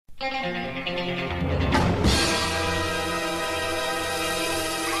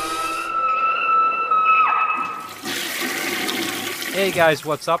Hey guys,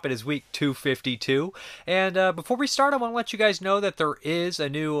 what's up? It is week 252, and before we start, I want to let you guys know that there is a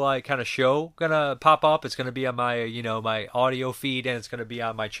new kind of show gonna pop up. It's gonna be on my my audio feed, and it's gonna be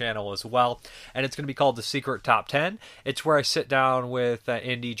on my channel as well. And it's gonna be called The Secret Top 10. It's where I sit down with an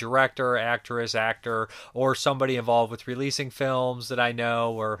indie director, actress, actor, or somebody involved with releasing films that I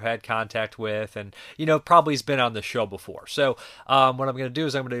know or had contact with, and probably has been on the show before. So what I'm gonna do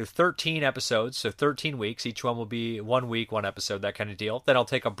is I'm gonna do 13 episodes, so 13 weeks. Each one will be 1 week, one episode, that kind of deal. Then I'll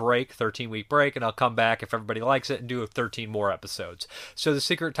take a break, 13-week break, and I'll come back if everybody likes it and do 13 more episodes. So the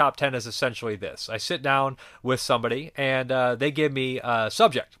Secret Top 10 is essentially this. I sit down with somebody and they give me a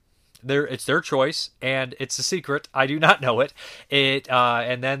subject. It's their choice, and it's a secret. I do not know it.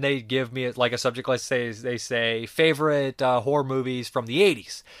 And then they give me like a subject. Let's say they say favorite horror movies from the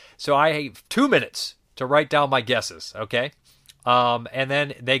 80s. So I have 2 minutes to write down my guesses, okay? And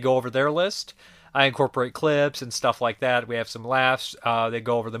then they go over their list. I incorporate clips and stuff like that. We have some laughs. They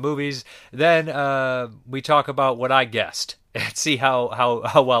go over the movies. Then we talk about what I guessed and see how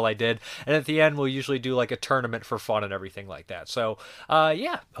well I did. And at the end, we'll usually do like a tournament for fun and everything like that. So,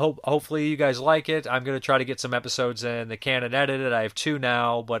 hopefully you guys like it. I'm going to try to get some episodes in the can and edited. I have 2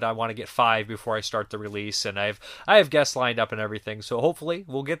 now, but I want to get 5 before I start the release. And I have guests lined up and everything. So hopefully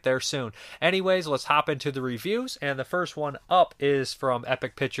we'll get there soon. Anyways, let's hop into the reviews. And the first one up is from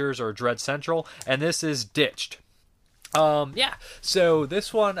Epic Pictures or Dread Central. And this is Ditched. So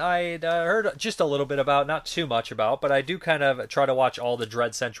this one I heard just a little bit about, not too much about, but I do kind of try to watch all the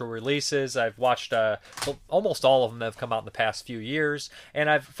Dread Central releases. I've watched almost all of them that have come out in the past few years, and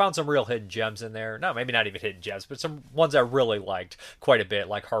I've found some real hidden gems in there. No, maybe not even hidden gems, but some ones I really liked quite a bit,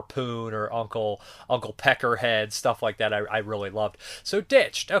 like Harpoon or Uncle Peckerhead, stuff like that. I really loved. So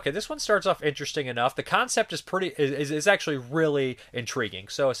Ditched. Okay, this one starts off interesting enough. The concept is actually really intriguing.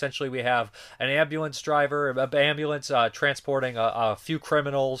 So essentially, we have an ambulance driver, transporting a few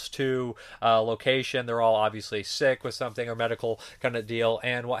criminals to a location. They're all obviously sick with something or medical kind of deal,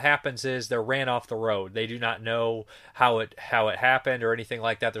 and what happens is they're ran off the road. They do not know how it happened or anything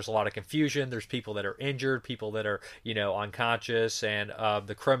like that. There's a lot of confusion. There's people that are injured, people that are unconscious, and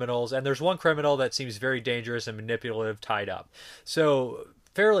the criminals. And there's one criminal that seems very dangerous and manipulative, tied up. So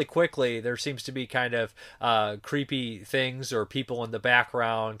fairly quickly, there seems to be kind of creepy things or people in the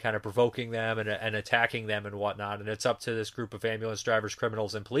background kind of provoking them and attacking them and whatnot. And it's up to this group of ambulance drivers,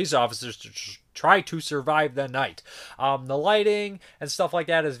 criminals, and police officers to try to survive the night. The lighting and stuff like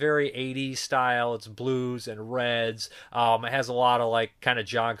that is very 80s style. It's blues and reds. It has a lot of like kind of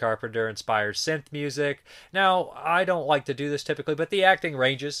John Carpenter inspired synth music. Now, I don't like to do this typically, but the acting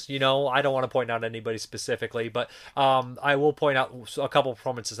ranges. I don't want to point out anybody specifically, but I will point out a couple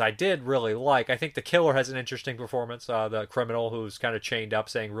performances I did really like. I think the killer has an interesting performance. The criminal who's kind of chained up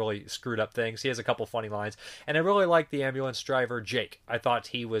saying really screwed up things. He has a couple funny lines. And I really like the ambulance driver, Jake. I thought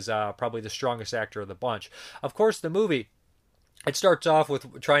he was probably the strongest actor of the bunch. Of course, the movie, it starts off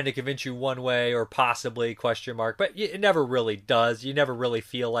with trying to convince you one way or possibly question mark, but it never really does. You never really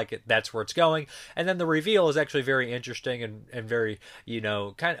feel like that's where it's going. And then the reveal is actually very interesting and very,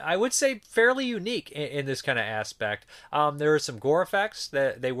 kind of, I would say fairly unique in this kind of aspect. There are some gore effects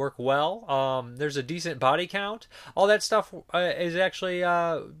that they work well. There's a decent body count. All that stuff is actually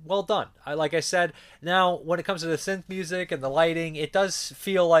well done. Like I said, now when it comes to the synth music and the lighting, it does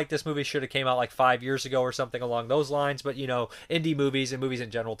feel like this movie should have came out like 5 years ago or something along those lines, but indie movies and movies in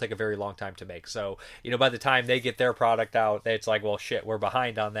general take a very long time to make. So, by the time they get their product out, it's like, well, shit, we're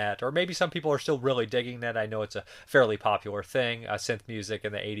behind on that. Or maybe some people are still really digging that. I know it's a fairly popular thing. Synth music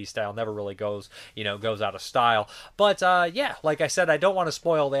in the 80s style never really goes out of style. But, like I said, I don't want to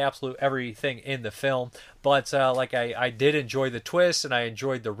spoil the absolute everything in the film. But I did enjoy the twist, and I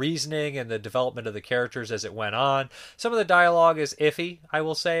enjoyed the reasoning and the development of the characters as it went on. Some of the dialogue is iffy, I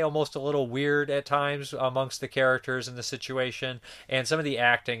will say, almost a little weird at times amongst the characters and the situation. And some of the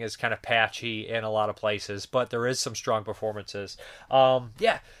acting is kind of patchy in a lot of places, but there is some strong performances.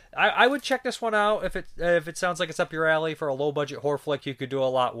 I would check this one out if it sounds like it's up your alley for a low budget horror flick. You could do a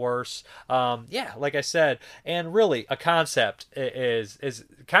lot worse. Like I said, and really a concept is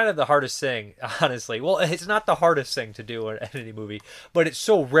kind of the hardest thing, honestly. Well, it's not the hardest thing to do in any movie, but it's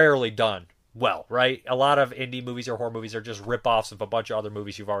so rarely done well, right? A lot of indie movies or horror movies are just rip-offs of a bunch of other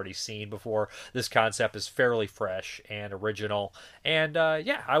movies you've already seen before. This concept is fairly fresh and original. And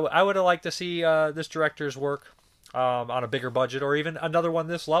I would have liked to see this director's work. on a bigger budget, or even another one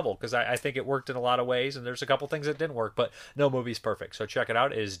this level, because I think it worked in a lot of ways, and there's a couple things that didn't work, but no movie's perfect. So check it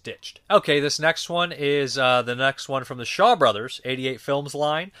out. It is Ditched. Okay, this next one is the next one from the Shaw Brothers 88 Films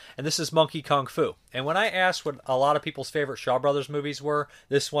line, and this is Monkey Kung Fu. And when I asked what a lot of people's favorite Shaw Brothers movies were,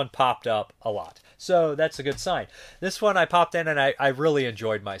 this one popped up a lot. So that's a good sign. This one I popped in and I really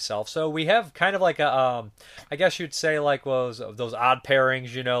enjoyed myself. So we have kind of like a, I guess you'd say like those odd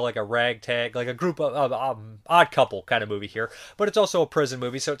pairings, you know, like a ragtag, like a group of odd couple kind of movie here. But it's also a prison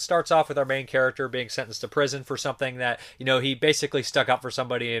movie. So it starts off with our main character being sentenced to prison for something that, you know, he basically stuck up for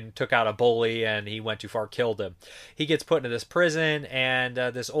somebody and took out a bully, and he went too far, killed him. He gets put into this prison, and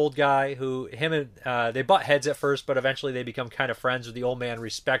this old guy who, him and, they butt heads at first, but eventually they become kind of friends. With the old man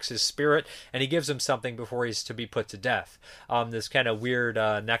respects his spirit, and he gives him something before he's to be put to death. This kind of weird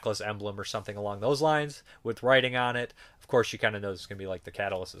necklace emblem or something along those lines with writing on it. Of course, you kind of know it's going to be like the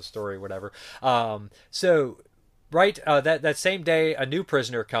catalyst of the story or whatever. That same day, a new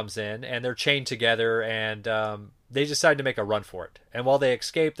prisoner comes in, and they're chained together, and they decide to make a run for it. And while they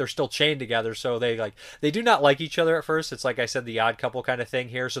escape, they're still chained together, so they do not like each other at first. It's like I said, the odd couple kind of thing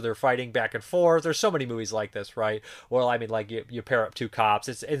here, so they're fighting back and forth. There's so many movies like this, right? Well, I mean, like you pair up two cops.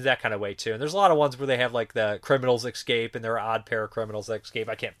 It's that kind of way too. And there's a lot of ones where they have like the criminals escape, and there are odd pair of criminals that escape.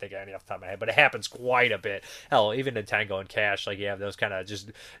 I can't think of any off the top of my head, but it happens quite a bit. Hell, even in Tango and Cash, like you have those kind of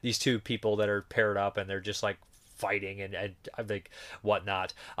just these two people that are paired up, and they're just like fighting and like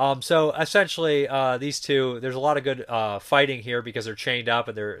whatnot. So essentially, these two, there's a lot of good fighting here because they're chained up,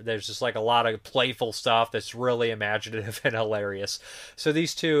 and there's just like a lot of playful stuff that's really imaginative and hilarious. So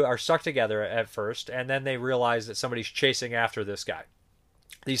these two are stuck together at first, and then they realize that somebody's chasing after this guy.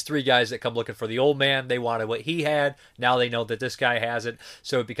 These three guys that come looking for the old man, they wanted what he had. Now they know that this guy has it.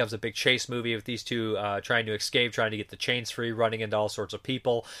 So it becomes a big chase movie with these two trying to escape, trying to get the chains free, running into all sorts of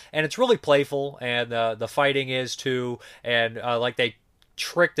people. And it's really playful, and the fighting is too. And like they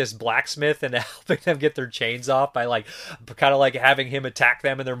trick this blacksmith into helping them get their chains off by like kind of like having him attack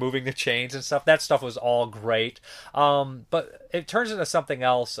them, and they're moving the chains and stuff. That stuff was all great. But it turns into something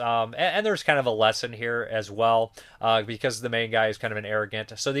else. And there's kind of a lesson here as well, because the main guy is kind of an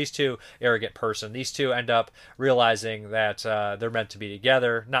arrogant. So these two end up realizing that they're meant to be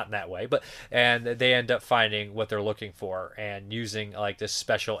together, not in that way, and they end up finding what they're looking for and using like this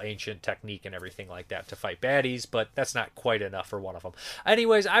special ancient technique and everything like that to fight baddies. But that's not quite enough for one of them.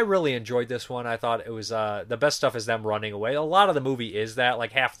 Anyways, I really enjoyed this one. I thought it was the best stuff is them running away. A lot of the movie is that,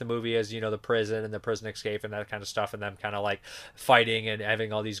 like half the movie is, you know, the prison and the prison escape and that kind of stuff, and them kind of like fighting and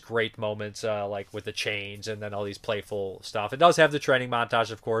having all these great moments like with the chains and then all these playful stuff. It does have the training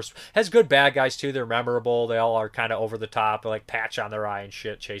montage, of course. Has good bad guys too. They're memorable. They all are kind of over the top, like patch on their eye and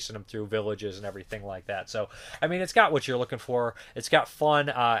shit, chasing them through villages and everything like that. So, I mean, it's got what you're looking for. It's got fun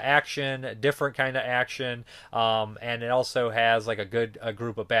action, different kind of action, and it also has like a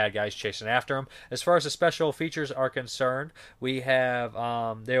group of bad guys chasing after him. As far as the special features are concerned, we have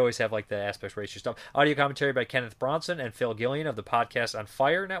they always have like the aspect ratio stuff. Audio commentary by Kenneth Bronson and Phil Gillian of the Podcast on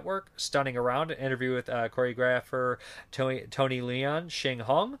Fire Network. Stunning Around, an interview with choreographer Tony Leon Xing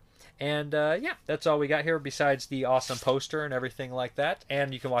Hung. And yeah, that's all we got here besides the awesome poster and everything like that.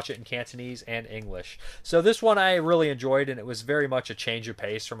 And you can watch it in Cantonese and English. So this one I really enjoyed, and it was very much a change of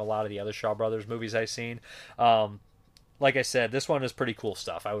pace from a lot of the other Shaw Brothers movies I've seen. Like I said, this one is pretty cool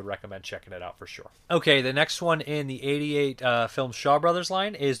stuff. I would recommend checking it out for sure. Okay, the next one in the 88 film Shaw Brothers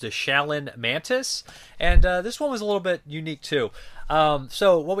line is the Shaolin Mantis. And this one was a little bit unique too.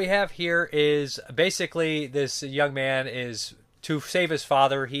 So what we have here is basically this young man is, to save his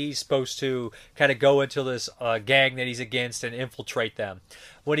father, he's supposed to kind of go into this gang that he's against and infiltrate them.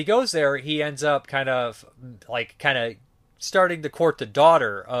 When he goes there, he ends up kind of starting to court the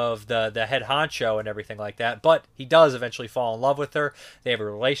daughter of the head honcho and everything like that, but he does eventually fall in love with her. They have a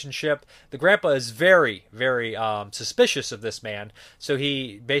relationship. The grandpa is very, very suspicious of this man, so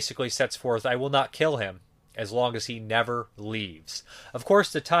he basically sets forth, I will not kill him as long as he never leaves. Of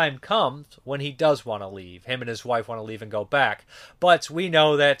course, the time comes when he does want to leave. Him and his wife want to leave and go back. But we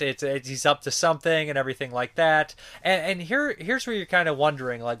know that he's up to something and everything like that. And here's where you're kind of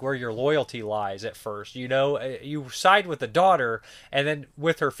wondering, like, where your loyalty lies at first. You know, you side with the daughter and then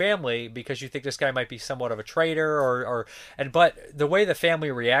with her family because you think this guy might be somewhat of a traitor, but the way the family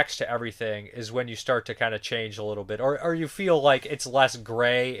reacts to everything is when you start to kind of change a little bit, or you feel like it's less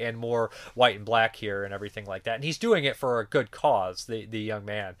gray and more white and black here and everything like that. And he's doing it for a good cause, the young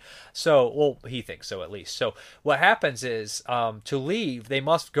man. So, well, he thinks so at least. So what happens is, to leave, they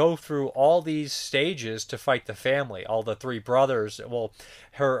must go through all these stages to fight the family, all the three brothers. Well,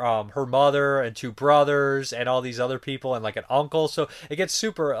 her mother and two brothers and all these other people and like an uncle. So it gets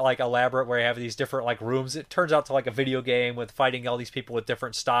super like elaborate where you have these different like rooms. It turns out to like a video game with fighting all these people with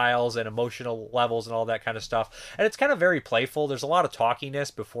different styles and emotional levels and all that kind of stuff. And it's kind of very playful. There's a lot of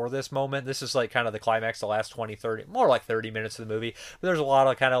talkiness before this moment. This is like kind of the climax, the last 20, 30, more like 30 minutes of the movie. But there's a lot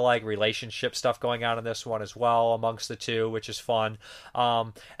of kind of like relationship stuff going on in this one as well amongst the two, which is fun.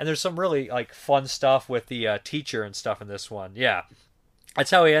 And there's some really like fun stuff with the teacher and stuff in this one. Yeah.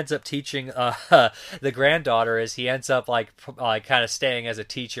 That's how he ends up teaching the granddaughter. Is he ends up like kind of staying as a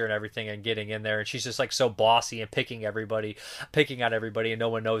teacher and everything and getting in there, and she's just like so bossy and picking on everybody, and no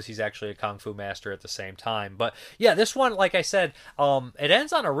one knows he's actually a kung fu master at the same time. But yeah, this one, like I said, it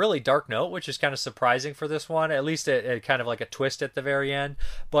ends on a really dark note, which is kind of surprising for this one. At least it kind of like a twist at the very end.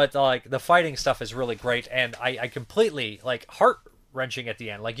 But like the fighting stuff is really great, and I completely like wrenching at the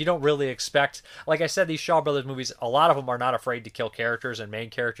end. Like, you don't really expect, like I said, these Shaw Brothers movies, a lot of them are not afraid to kill characters and main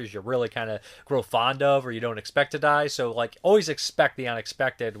characters you really kind of grow fond of or you don't expect to die. So like always expect the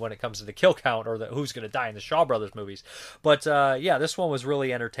unexpected when it comes to the kill count or the who's going to die in the Shaw Brothers movies. But yeah, this one was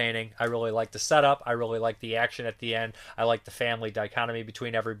really entertaining. I really liked the setup. I really liked the action at the end. I liked the family dichotomy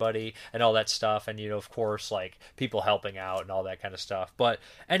between everybody and all that stuff, and of course, like people helping out and all that kind of stuff. But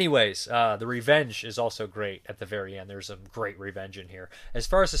anyways, the revenge is also great at the very end. There's some great revenge in here. As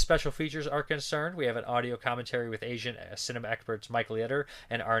far as the special features are concerned, we have an audio commentary with Asian cinema experts Mike Litter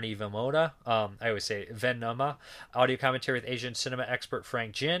and Arnie Vimoda. I always say Venoma. Audio commentary with Asian cinema expert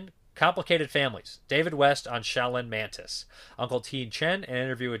Frank Jin. Complicated Families, David West on Shaolin Mantis. Uncle Teen Chen, an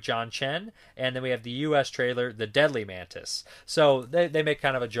interview with John Chen. And then we have the U.S. trailer, The Deadly Mantis. So they make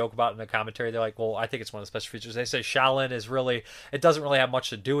kind of a joke about it in the commentary. They're like, well, I think it's one of the special features. They say Shaolin is really, it doesn't really have much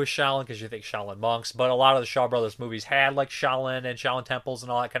to do with Shaolin because you think Shaolin monks. But a lot of the Shaw Brothers movies had like Shaolin and Shaolin temples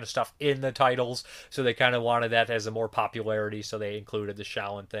and all that kind of stuff in the titles. So they kind of wanted that as a more popularity. So they included the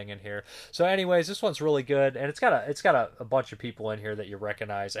Shaolin thing in here. So anyways, this one's really good. And it's got a bunch of people in here that you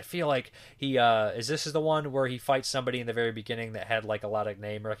recognize. I feel like he is the one where he fights somebody in the very beginning that had like a lot of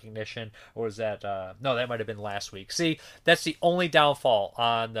name recognition, or was that no, that might have been last week. See, that's the only downfall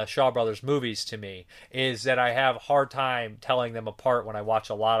on the Shaw Brothers movies to me, is that I have a hard time telling them apart when I watch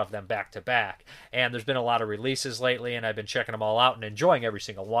a lot of them back to back. And there's been a lot of releases lately, and I've been checking them all out and enjoying every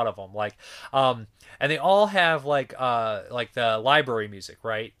single one of them. Like and they all have like the library music,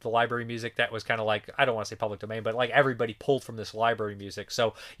 right? The library music that was kind of like, I don't want to say public domain, but like everybody pulled from this library music.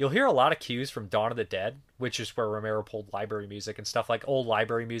 So you'll hear a lot of cues from Dawn of the Dead, which is where Romero pulled library music and stuff, like old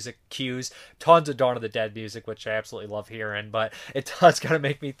library music cues. Tons of Dawn of the Dead music, which I absolutely love hearing. But it does kind of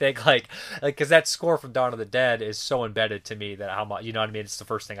make me think like because that score from Dawn of the Dead is so embedded to me that how much, you know what I mean? It's the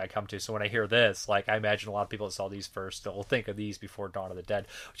first thing I come to. So when I hear this, like I imagine a lot of people that saw these first will think of these before Dawn of the Dead,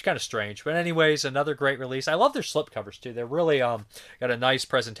 which is kind of strange. But anyways, another great release. I love their slipcovers too. They're really got a nice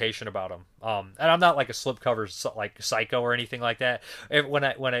presentation about them. And I'm not like a slipcover like psycho or anything like that.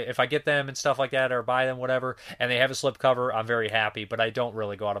 If I get them and stuff like that or buy them, whatever, and they have a slipcover, I'm very happy. But I don't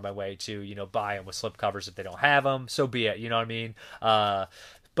really go out of my way to buy them with slipcovers if they don't have them. So be it. You know what I mean?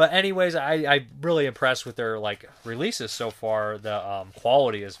 But anyways, I'm really impressed with their like releases so far. The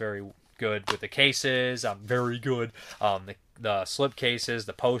quality is very good with the cases. Very good. The slip cases,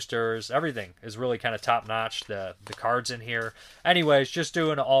 the posters, everything is really kind of top notch. The cards in here. Anyways, just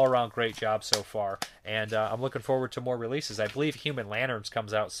doing an all around great job so far. And I'm looking forward to more releases. I believe Human Lanterns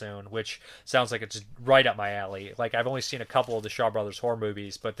comes out soon, which sounds like it's right up my alley. Like, I've only seen a couple of the Shaw Brothers horror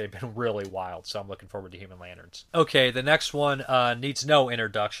movies, but they've been really wild. So I'm looking forward to Human Lanterns. Okay, the next one needs no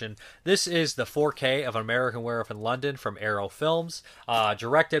introduction. This is the 4K of An American Werewolf in London from Arrow Films,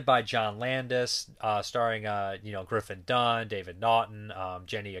 directed by John Landis, starring Griffin Dunn, David Naughton,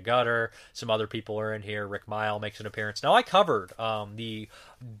 Jenny Agutter, some other people are in here. Rick Mile makes an appearance. Now, I covered the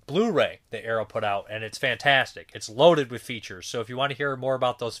Blu-ray that Arrow put out, and it's fantastic. It's loaded with features. So if you want to hear more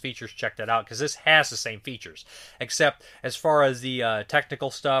about those features, check that out, because this has the same features. Except as far as the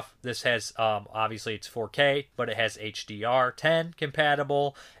technical stuff, this has, obviously it's 4K, but it has HDR10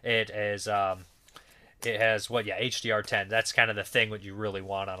 compatible. It has HDR10. That's kind of the thing what you really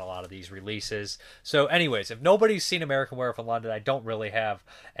want on a lot of these releases. So anyways, if nobody's seen American Werewolf in London, I don't really have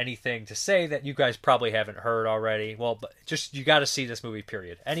anything to say that you guys probably haven't heard already. Well, but just, you got to see this movie,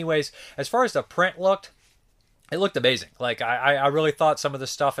 period. Anyways, as far as the print looked, It looked amazing. Like I really thought some of the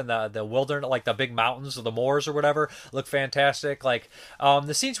stuff in the wilderness, like the big mountains or the moors or whatever, looked fantastic. Like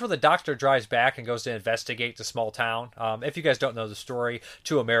the scenes where the doctor drives back and goes to investigate the small town. If you guys don't know the story,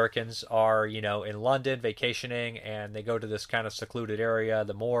 two Americans are in London vacationing, and they go to this kind of secluded area,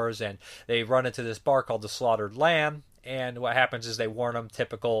 the moors, and they run into this bar called the Slaughtered Lamb. And what happens is they warn them,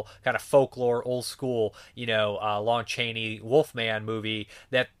 typical kind of folklore, old school, Lon Chaney Wolfman movie,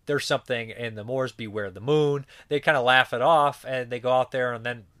 that there's something in the moors, beware the moon. They kind of laugh it off, and they go out there, and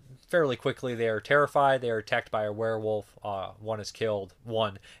then fairly quickly they are terrified. They are attacked by a werewolf. One is killed.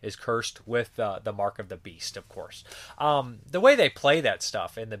 One is cursed with the mark of the beast, of course. The way they play that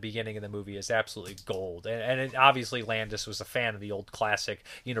stuff in the beginning of the movie is absolutely gold. Obviously Landis was a fan of the old classic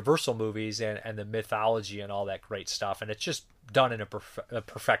Universal movies and the mythology and all that great stuff. And it's just done in a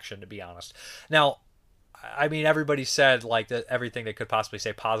perfection, to be honest. Now, I mean, everybody said like everything they could possibly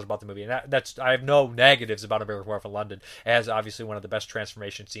say positive about the movie, and that's I have no negatives about American Werewolf in London. It has obviously one of the best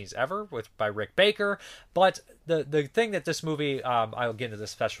transformation scenes ever by Rick Baker. But the thing that this movie, I'll get into the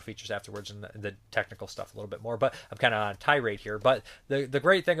special features afterwards and the technical stuff a little bit more. But I'm kind of on a tirade here. But the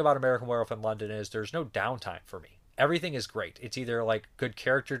great thing about American Werewolf in London is there's no downtime for me. Everything is great. It's either like good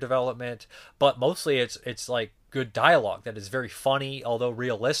character development, but mostly it's like good dialogue that is very funny, although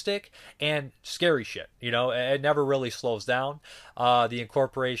realistic, and scary shit. It never really slows down. The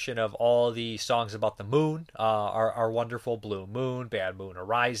incorporation of all the songs about the moon are wonderful. Blue Moon, Bad Moon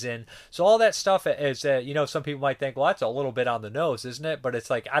Horizon. So all that stuff is, some people might think, well, that's a little bit on the nose, isn't it? But it's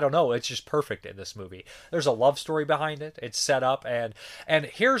like, I don't know. It's just perfect in this movie. There's a love story behind it. It's set up. And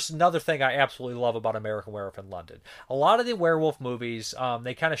here's another thing I absolutely love about American Werewolf in London. A lot of the werewolf movies,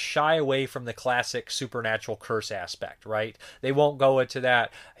 they kind of shy away from the classic supernatural curse aspect, right? They won't go into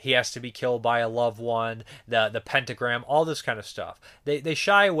that he has to be killed by a loved one, the pentagram, all this kind of stuff. They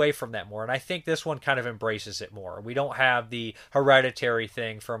shy away from that more, and I think this one kind of embraces it more. We don't have the hereditary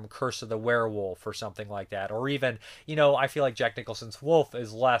thing from Curse of the Werewolf or something like that, or even, I feel like Jack Nicholson's Wolf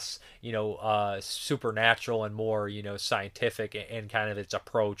is less, supernatural and more, scientific in kind of its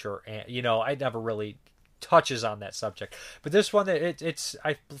approach, or, I never really touches on that subject. But this one, it's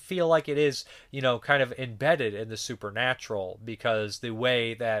I feel like it is, kind of embedded in the supernatural, because the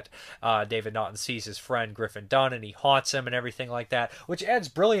way that David Naughton sees his friend Griffin Dunn, and he haunts him and everything like that, which adds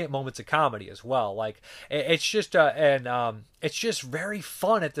brilliant moments of comedy as well. Like it's just it's just very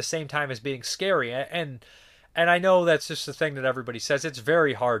fun at the same time as being scary. And I know that's just the thing that everybody says. It's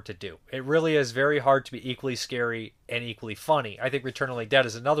very hard to do. It really is very hard to be equally scary and equally funny. I think Returnally Dead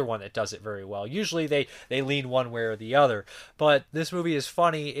is another one that does it very well. Usually they lean one way or the other. But this movie is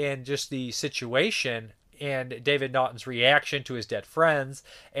funny in just the situation and David Naughton's reaction to his dead friends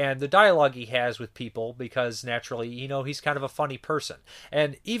and the dialogue he has with people, because naturally, he's kind of a funny person.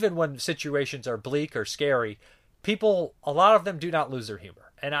 And even when situations are bleak or scary, people, a lot of them do not lose their humor.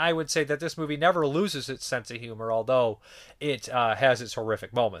 And I would say that this movie never loses its sense of humor, although it has its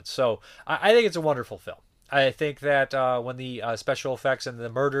horrific moments. So I think it's a wonderful film. I think that when the special effects and the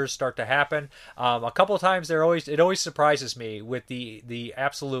murders start to happen, a couple of times it always surprises me with the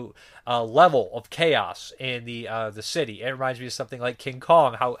absolute level of chaos in the city. It reminds me of something like King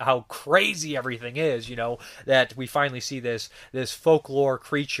Kong, how crazy everything is. That we finally see this folklore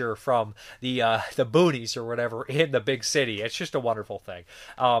creature from the boonies or whatever in the big city. It's just a wonderful thing.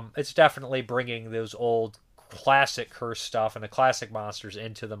 It's definitely bringing those old classic curse stuff and the classic monsters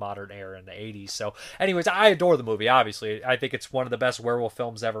into the modern era in the 80s. So anyways, I adore the movie. Obviously, I think it's one of the best werewolf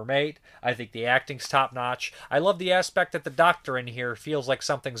films ever made. I think the acting's top notch. I love the aspect that the doctor in here feels like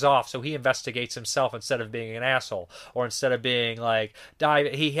something's off, so he investigates himself instead of being an asshole, or instead of being like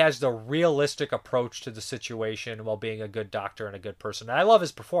he has the realistic approach to the situation while being a good doctor and a good person. And I love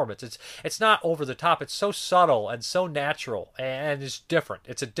his performance. It's not over the top. It's so subtle and so natural, and it's different.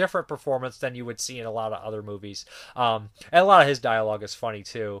 It's a different performance than you would see in a lot of other movies. And a lot of his dialogue is funny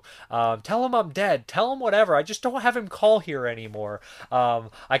too. Tell him I'm dead. Tell him whatever. I just don't have him call here anymore.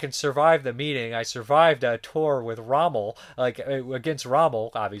 I can survive the meeting. I survived a tour with Rommel, like against Rommel,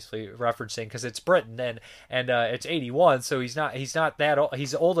 obviously referencing because it's Britain and it's 81, so he's not that old.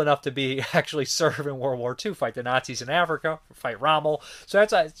 He's old enough to be actually serve in World War II, fight the Nazis in Africa, fight Rommel. So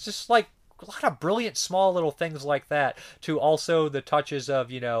it's just like a lot of brilliant small little things like that, to also the touches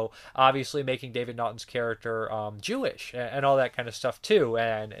of, obviously making David Naughton's character Jewish and all that kind of stuff too.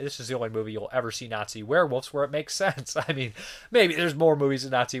 And this is the only movie you'll ever see Nazi werewolves where it makes sense. I mean, maybe there's more movies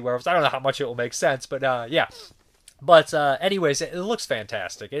of Nazi werewolves. I don't know how much it will make sense, but yeah. But anyways, it looks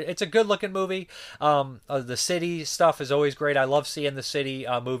fantastic. It's a good looking movie. The city stuff is always great. I love seeing the city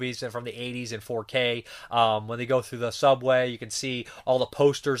movies from the 80s in 4K. When they go through the subway, you can see all the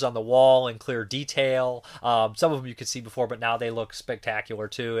posters on the wall in clear detail. Some of them you could see before, but now they look spectacular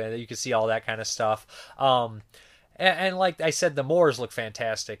too, and you can see all that kind of stuff. And like I said, the Moors look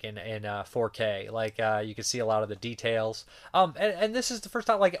fantastic in 4K. Like you can see a lot of the details. And this is the first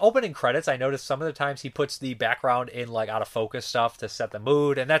time, like opening credits, I noticed some of the times he puts the background in like out of focus stuff to set the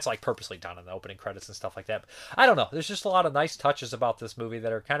mood, and that's like purposely done in the opening credits and stuff like that. I don't know. There's just a lot of nice touches about this movie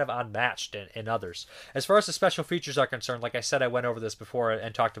that are kind of unmatched in others. As far as the special features are concerned, like I said, I went over this before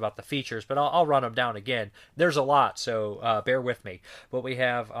and talked about the features, but I'll run them down again. There's a lot, so bear with me. But we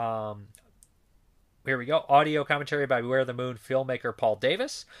have here we go. Audio commentary by Beware the Moon filmmaker Paul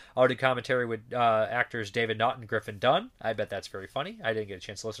Davis. Audio commentary with actors David Naughton and Griffin Dunn. I bet that's very funny. I didn't get a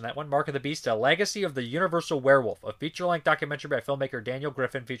chance to listen to that one. Mark of the Beast, A Legacy of the Universal Werewolf. A feature-length documentary by filmmaker Daniel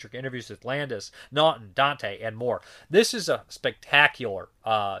Griffin featuring interviews with Landis, Naughton, Dante, and more. This is a spectacular,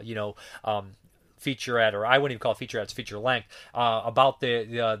 featurette, or I wouldn't even call it featurette, it's feature length, about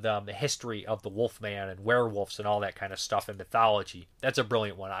the history of the Wolfman and werewolves and all that kind of stuff in mythology. That's a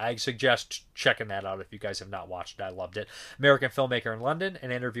brilliant one. I suggest checking that out if you guys have not watched it. I loved it. American Filmmaker in London, an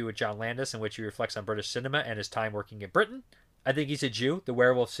interview with John Landis in which he reflects on British cinema and his time working in Britain. I Think He's a Jew, The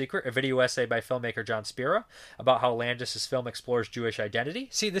Werewolf Secret, a video essay by filmmaker John Spira about how Landis' film explores Jewish identity.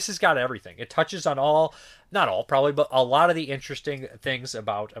 See, this has got everything. It touches on all, not all probably, but a lot of the interesting things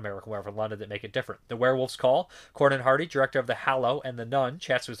about American Werewolf in London that make it different. The Werewolf's Call, Gordon Hardy, director of The Hallow and The Nun,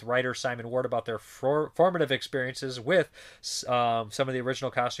 chats with writer Simon Ward about their formative experiences with some of the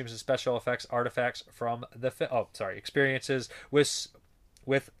original costumes and special effects artifacts from the experiences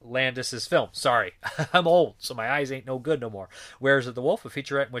with Landis's film. Sorry, I'm old, so my eyes ain't no good no more. Where's the Wolf, a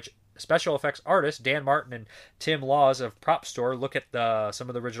featurette in which special effects artists Dan Martin and Tim Laws of Prop Store look at some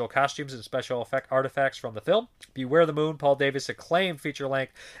of the original costumes and special effect artifacts from the film. Beware the Moon, Paul Davis' acclaimed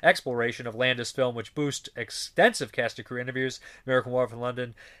feature-length exploration of Landis' film, which boosts extensive cast and crew interviews. American Werewolf in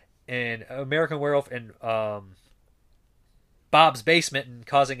London and American Werewolf in Bob's Basement and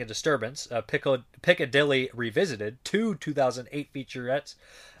Causing a Disturbance, Piccadilly Revisited, two 2008 featurettes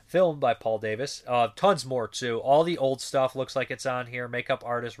filmed by Paul Davis. Tons more, too. All the old stuff looks like it's on here. Makeup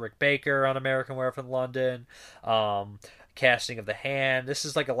artist Rick Baker on American Werewolf in London. Casting of the Hand. This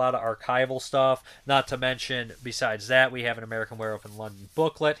is like a lot of archival stuff. Not to mention, besides that, we have an American Werewolf in London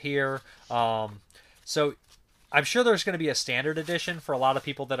booklet here. So I'm sure there's going to be a standard edition for a lot of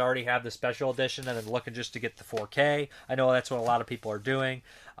people that already have the special edition and then looking just to get the 4K. I know that's what a lot of people are doing.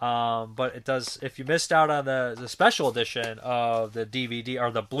 But it does, if you missed out on the special edition of the DVD or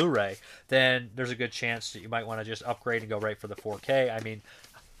the Blu-ray, then there's a good chance that you might want to just upgrade and go right for the 4K. I mean,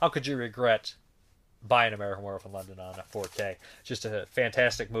 how could you regret buying American Werewolf in London on a 4K? Just a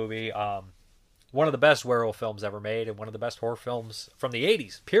fantastic movie. One of the best werewolf films ever made and one of the best horror films from the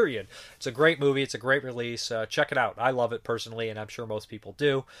 80s, period. It's a great movie. It's a great release. Check it out. I love it personally, and I'm sure most people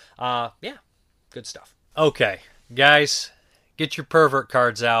do. Yeah, good stuff. Okay, guys, get your pervert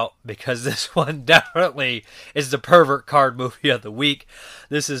cards out because this one definitely is the pervert card movie of the week.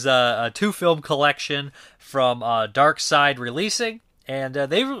 This is a two-film collection from Dark Side Releasing. And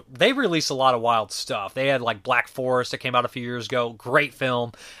they release a lot of wild stuff. They had like Black Forest that came out a few years ago. Great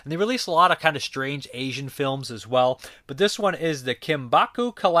film. And they release a lot of kind of strange Asian films as well. But this one is the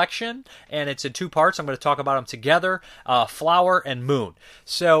Kimbaku collection. And it's in two parts. I'm going to talk about them together. Flower and Moon.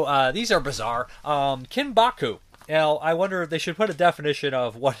 So these are bizarre. Kimbaku. Now, I wonder if they should put a definition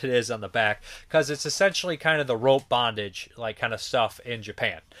of what it is on the back, because it's essentially kind of the rope bondage, like kind of stuff in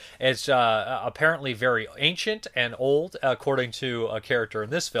Japan. It's apparently very ancient and old, according to a character in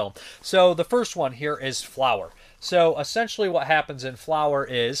this film. So the first one here is Flower. So essentially what happens in Flower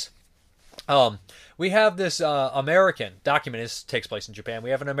is we have this American document. This takes place in Japan.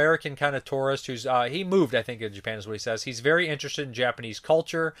 We have an American kind of tourist who's he moved, I think, in Japan is what he says. He's very interested in Japanese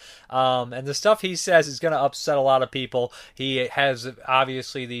culture, and the stuff he says is going to upset a lot of people. He has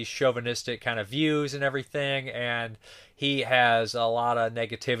obviously these chauvinistic kind of views and everything, and he has a lot of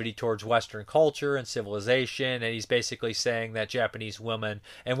negativity towards Western culture and civilization, and he's basically saying that Japanese women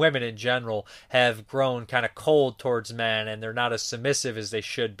and women in general have grown kind of cold towards men, and they're not as submissive as they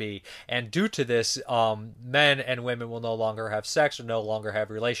should be. And due to this, men and women will no longer have sex or no longer have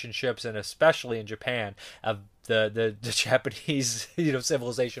relationships, and especially in Japan, the Japanese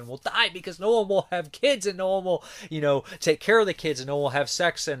civilization will die because no one will have kids and no one will take care of the kids and no one will have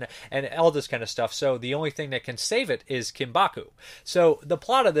sex and all this kind of stuff. So the only thing that can save it is Kimbaku. So the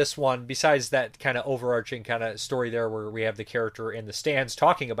plot of this one, besides that kind of overarching kind of story there where we have the character in the stands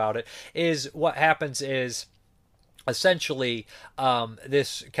talking about it, is what happens is essentially,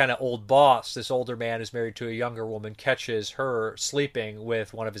 this kind of old boss, this older man is married to a younger woman, catches her sleeping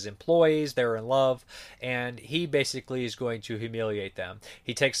with one of his employees. They're in love, and he basically is going to humiliate them.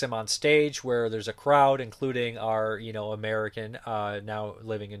 He takes them on stage where there's a crowd, including our, American, now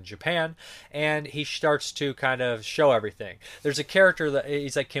living in Japan, and he starts to kind of show everything. There's a character that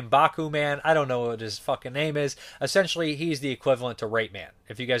he's like Kimbaku Man. I don't know what his fucking name is. Essentially, he's the equivalent to Rape Man.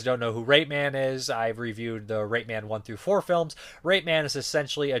 If you guys don't know who Rape Man is, I've reviewed the Rape Man 1 through 4 films. Rape Man is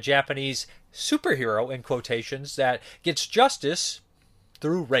essentially a Japanese superhero, in quotations, that gets justice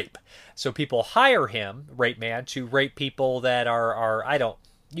through rape. So people hire him, Rape Man, to rape people that are I don't.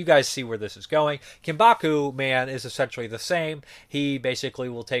 You guys see where this is going. Kimbaku Man is essentially the same. He basically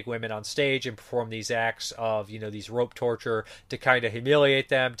will take women on stage and perform these acts of, these rope torture to kind of humiliate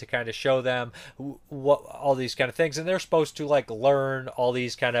them, to kind of show them what all these kind of things. And they're supposed to learn all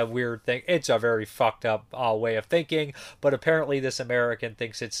these kind of weird things. It's a very fucked up way of thinking, but apparently this American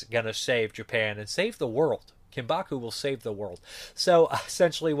thinks it's going to save Japan and save the world. Kimbaku will save the world. So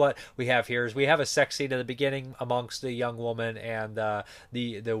essentially what we have here is we have a sex scene at the beginning amongst the young woman and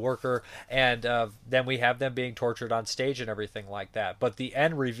the worker, and then we have them being tortured on stage and everything like that. But the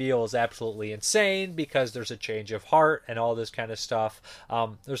end reveal is absolutely insane because there's a change of heart and all this kind of stuff.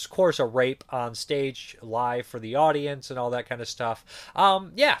 There's, of course, a rape on stage live for the audience and all that kind of stuff.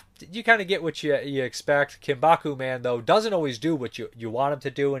 Yeah, you kind of get what you expect. Kimbaku Man, though, doesn't always do what you want him to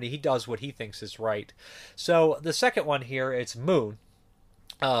do, and he does what he thinks is right. So the second one here, it's Moon.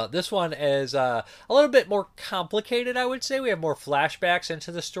 This one is a little bit more complicated, I would say. We have more flashbacks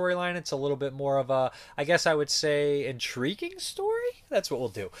into the storyline. It's a little bit more of a, I guess I would say, intriguing story. That's what we'll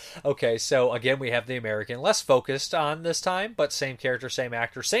do. Okay, so again, we have the American. Less focused on this time, but same character, same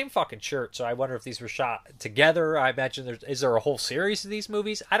actor, same fucking shirt. So I wonder if these were shot together. I imagine is there a whole series of these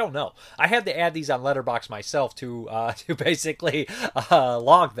movies? I don't know. I had to add these on Letterboxd myself to basically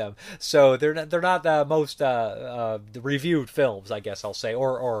log them. So they're not the most reviewed films, I guess I'll say,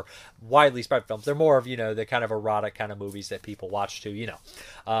 or widely spread films. They're more of, the kind of erotic kind of movies that people watch too,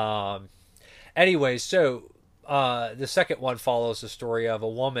 Anyways, so the second one follows the story of a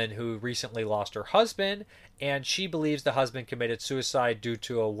woman who recently lost her husband, and she believes the husband committed suicide due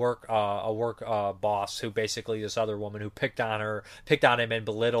to a work boss who basically this other woman who picked on him and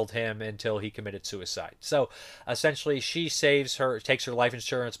belittled him until he committed suicide. So essentially, she takes her life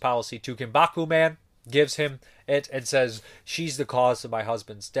insurance policy to Kimbaku Man, gives him it, and says, she's the cause of my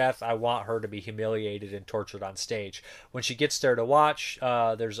husband's death. I want her to be humiliated and tortured on stage. When she gets there to watch,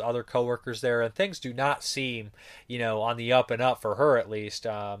 there's other coworkers there, and things do not seem, on the up and up for her at least.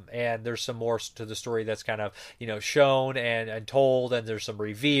 And there's some more to the story that's kind of, shown and told, and there's some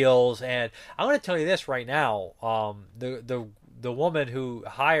reveals. And I'm going to tell you this right now. The woman who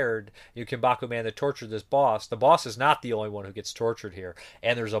hired Kimbaku Man to torture this boss, the boss is not the only one who gets tortured here.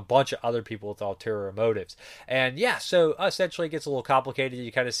 And there's a bunch of other people with ulterior motives. And yeah, so essentially it gets a little complicated.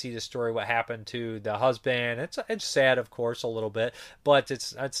 You kind of see the story, what happened to the husband. It's sad, of course, a little bit, but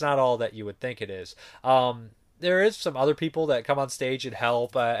it's not all that you would think it is. There is some other people that come on stage and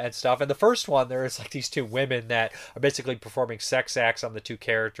help and stuff. And the first one, there is these two women that are basically performing sex acts on the two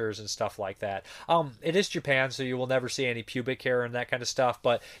characters and stuff like that. It is Japan, so you will never see any pubic hair and that kind of stuff,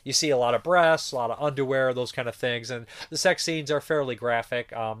 but you see a lot of breasts, a lot of underwear, those kind of things. And the sex scenes are fairly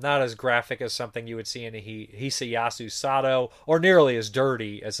graphic. Not as graphic as something you would see in a Hisayasu Sato, or nearly as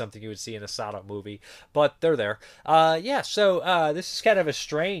dirty as something you would see in a Sato movie, but they're there. So this is kind of a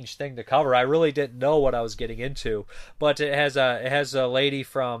strange thing to cover. I really didn't know what I was getting into. But it has a lady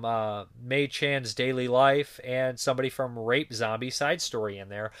from Mei Chan's Daily Life and somebody from Rape Zombie Side Story in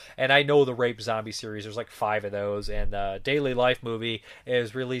there. And I know the Rape Zombie series. There's 5 of those. And the Daily Life movie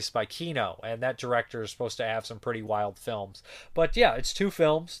is released by Kino, and that director is supposed to have some pretty wild films. But yeah, it's 2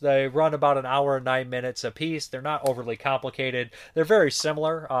 films. They run about an hour and 9 minutes a piece. They're not overly complicated. They're very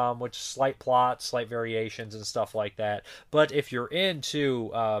similar, with slight plots, slight variations, and stuff like that. But if you're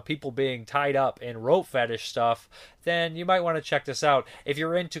into people being tied up in rope fetish stuff, then you might want to check this out. If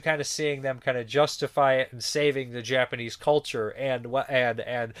you're into kind of seeing them kind of justify it and saving the Japanese culture and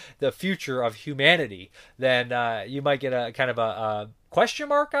the future of humanity, then you might get a kind of a question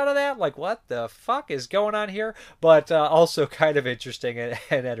mark out of that, what the fuck is going on here? But also kind of interesting and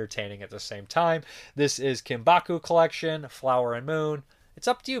entertaining at the same time. This is Kimbaku Collection, Flower and Moon. It's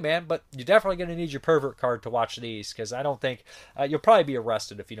up to you, man, but you're definitely going to need your pervert card to watch these, because I don't think you'll probably be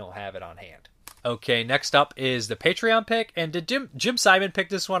arrested if you don't have it on hand. Okay, next up is the Patreon pick, and did Jim Simon pick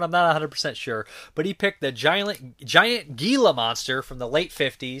this one? I'm not 100% sure, but he picked the giant Gila monster from the late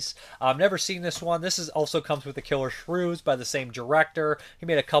 50s. I've never seen this one. This is also comes with the Killer Shrews by the same director. He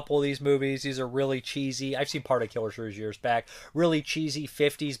made a couple of these movies. These are really cheesy. I've seen part of Killer Shrews years back. Really cheesy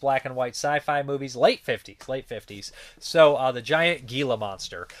 50s black and white sci-fi movies, late 50s. So the giant Gila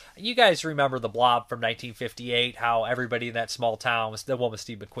monster. You guys remember The Blob from 1958? How everybody in that small town, the one with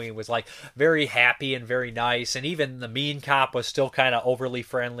Steve McQueen, was like very happy and very nice, and even the mean cop was still kind of overly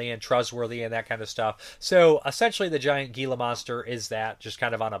friendly and trustworthy and that kind of stuff. So essentially the giant Gila monster is that, just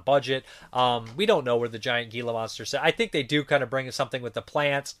kind of on a budget. We don't know where the giant Gila monster is. I think they do kind of bring something with the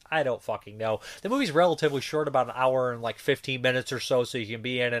plants. I don't fucking know. The movie's relatively short, about an hour and like 15 minutes or so you can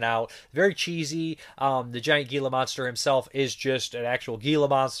be in and out. Very cheesy. The giant Gila monster himself is just an actual Gila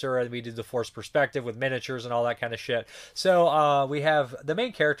monster, and we did the forced perspective with miniatures and all that kind of shit. So we have the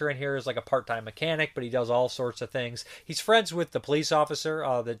main character in here is like a part-time mechanic, but he does all sorts of things. He's friends with the police officer,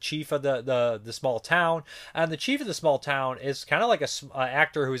 the chief of the small town, and the chief of the small town is kind of like a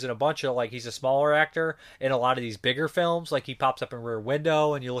actor who's in a bunch of, like, he's a smaller actor in a lot of these bigger films. Like, he pops up in Rear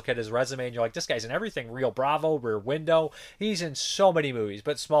Window, and you look at his resume and you're like, this guy's in everything. Rio Bravo, Rear Window. He's in so many movies,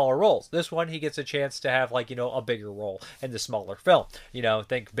 but smaller roles. This one he gets a chance to have, like, a bigger role in the smaller film.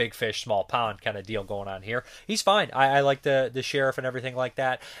 Think big fish, small pond kind of deal going on here. He's fine. I like the sheriff and everything like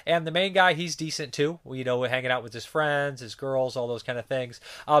that. And the main guy, he's decent too. Hanging out with his friends, his girls, all those kind of things.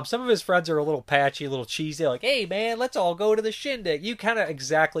 Some of his friends are a little patchy, a little cheesy. Like, hey man, let's all go to the shindig. You kind of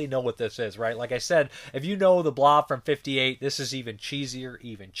exactly know what this is, right? Like I said, if you know The Blob from 58, this is even cheesier,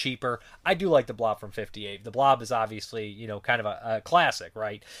 even cheaper. I do like The Blob from 58. The Blob is obviously, kind of a classic,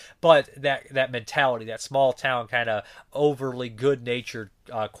 right? But that mentality, that small town kind of overly good-natured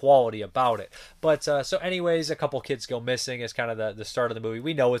quality about it. But so anyways, a couple kids go missing is kind of the start of the movie.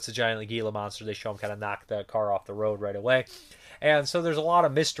 We know it's a giant Gila monster. They show him kind of knock the car off the road right away. And so there's a lot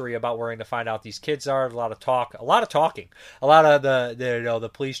of mystery about where to find out these kids are. A lot of talking, a lot of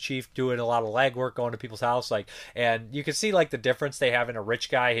the police chief doing a lot of legwork, going to people's house, and you can see the difference they have in a rich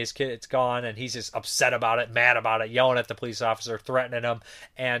guy. His kid's gone, and he's just upset about it, mad about it, yelling at the police officer, threatening him,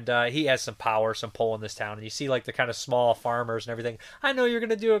 and he has some power, some pull in this town. And you see the kind of small farmers and everything. I know you're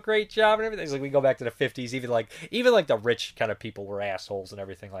gonna do a great job and everything. It's we go back to the 50s, even the rich kind of people were assholes and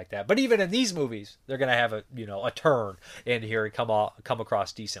everything like that. But even in these movies, they're gonna have a turn in here. Come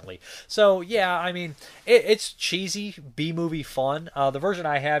across decently. So yeah, I mean, it's cheesy B-movie fun. The version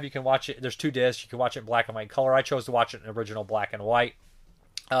I have, you can watch it. There's 2 discs. You can watch it in black and white color. I chose to watch it in original black and white.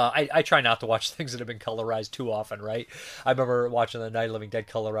 I try not to watch things that have been colorized too often, right? I remember watching the Night of the Living Dead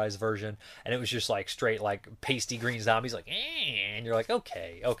colorized version, and it was just straight pasty green zombies, and you're like,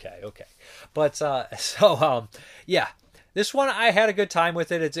 okay. But yeah. This one, I had a good time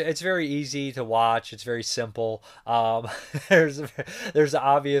with it. It's very easy to watch. It's very simple. There's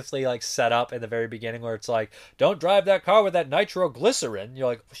obviously setup in the very beginning where it's don't drive that car with that nitroglycerin. You're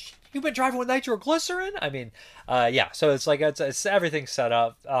like, you've been driving with nitroglycerin? I mean, yeah. So it's everything set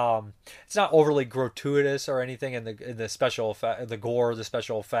up. It's not overly gratuitous or anything in the special effect, the gore, the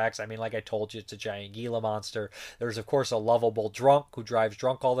special effects. I mean, like I told you, it's a giant Gila monster. There's of course a lovable drunk who drives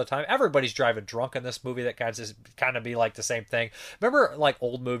drunk all the time. Everybody's driving drunk in this movie. That kind of be the same thing. Remember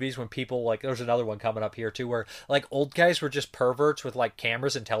old movies when people there's another one coming up here too, where old guys were just perverts with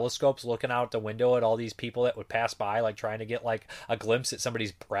cameras and telescopes looking out the window at all these people that would pass by, trying to get a glimpse at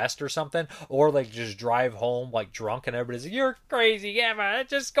somebody's breast or something, or just drive home drunk, and everybody's like, you're crazy, yeah man,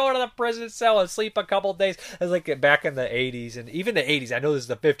 just go to the prison cell and sleep a couple days. It's back in the 80s, and even the 80s, I know this is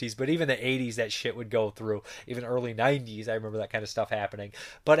the 50s, but even the 80s that shit would go through. Even early 90s, I remember that kind of stuff happening.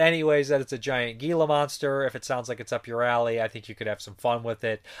 But anyways, that it's a giant Gila monster. If it sounds like it's up your alley, I think you could have some fun with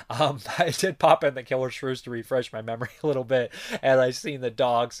it. I did pop in the Killer Shrews to refresh my memory a little bit, and I seen the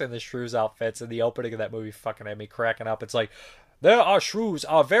dogs and the Shrews outfits, and the opening of that movie fucking had me cracking up. It's there are shrews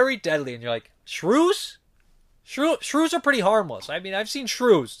are very deadly, and you're like, shrews? Shrews are pretty harmless. I mean, I've seen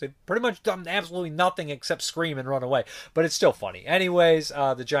shrews. They've pretty much done absolutely nothing except scream and run away. But it's still funny. Anyways,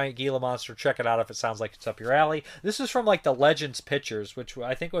 the giant Gila monster, check it out if it sounds like it's up your alley. This is from the Legends Pictures, which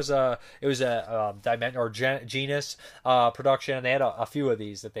I think was a Genus production, and they had a few of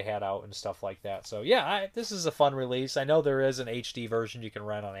these that they had out and stuff like that. So yeah, this is a fun release. I know there is an HD version you can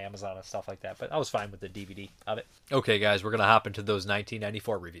rent on Amazon and stuff like that, but I was fine with the DVD of it. Okay, guys, we're gonna hop into those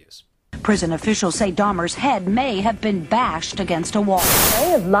 1994 reviews. Prison officials say Dahmer's head may have been bashed against a wall.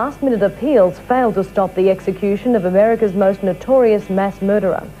 As last-minute appeals failed to stop the execution of America's most notorious mass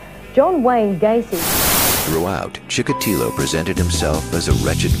murderer, John Wayne Gacy. Throughout, Chikatilo presented himself as a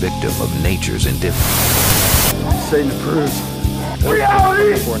wretched victim of nature's indifference. Satan approves.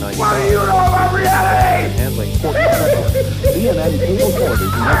 Reality! What do you know about reality? Handling 40 CNN cable television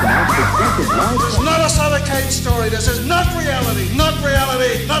has announced exclusive live. This is not a Solitaire story. This is not reality. Not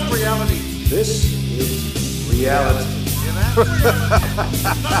reality. Not reality. This is reality.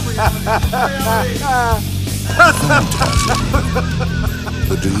 Not reality.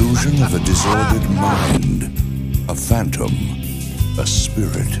 The delusion of a disordered mind, a phantom, a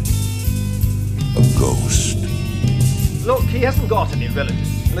spirit, a ghost. Look, he hasn't got any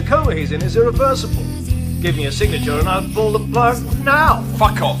relatives, and the coma he's in is irreversible. Give me a signature and I'll pull the plug now.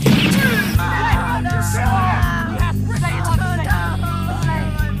 Fuck off.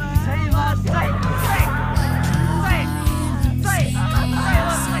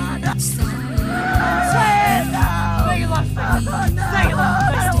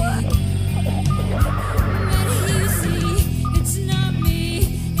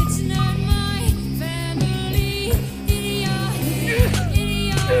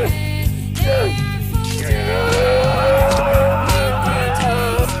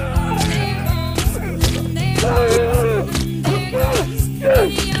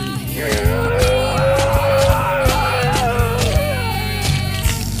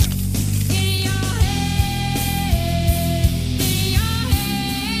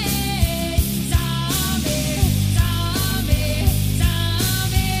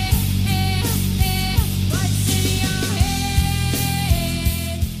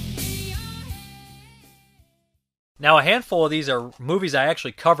 Now, a handful of these are movies I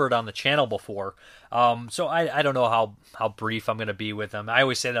actually covered on the channel before, so I don't know how brief I'm going to be with them. I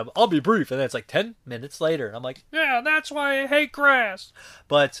always say that I'll be brief, and then it's like 10 minutes later, and I'm like, yeah, that's why I hate grass.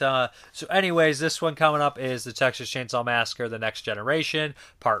 But, so anyways, this one coming up is the Texas Chainsaw Massacre, The Next Generation,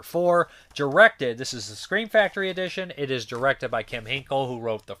 Part 4, directed, this is the Scream Factory edition, it is directed by Kim Hinkle, who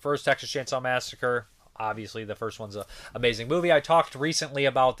wrote the first Texas Chainsaw Massacre. Obviously, the first one's an amazing movie. I talked recently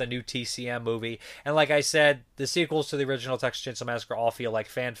about the new TCM movie, and like I said, the sequels to the original Texas Chainsaw Massacre all feel like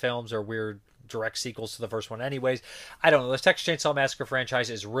fan films or weird direct sequels to the first one anyways. I don't know. This Texas Chainsaw Massacre franchise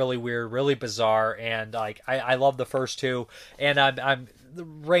is really weird, really bizarre, and like I love the first two, and I'm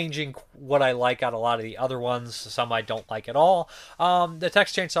ranging what I like out of a lot of the other ones. Some I don't like at all. The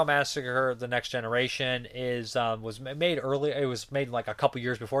Texas Chainsaw Massacre, The Next Generation, was made early. It was made like a couple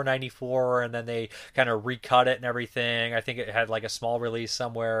years before '94, and then they kind of recut it and everything. I think it had like a small release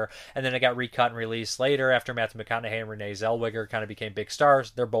somewhere, and then it got recut and released later after Matthew McConaughey and Renee Zellweger kind of became big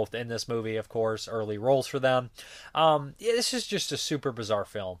stars. They're both in this movie, of course, early roles for them. This is just a super bizarre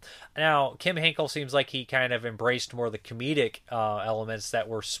film. Now, Kim Hinkle seems like he kind of embraced more of the comedic elements that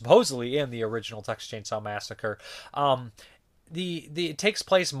were supposedly in the original Texas Chainsaw Massacre. It takes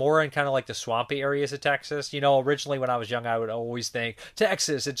place more in kind of like the swampy areas of Texas. You know, originally when I was young, I would always think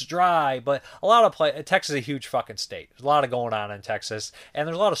Texas, it's dry, but a lot of Texas is a huge fucking state. There's a lot of going on in Texas, and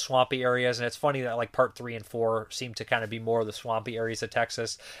there's a lot of swampy areas. And it's funny that like part 3 and 4 seem to kind of be more of the swampy areas of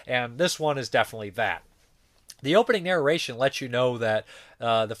Texas, and this one is definitely that. The opening narration lets you know that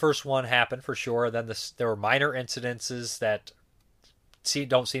the first one happened for sure. Then there were minor incidences that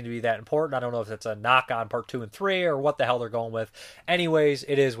don't seem to be that important. I don't know if that's a knock on part 2 and 3 or what the hell they're going with. Anyways,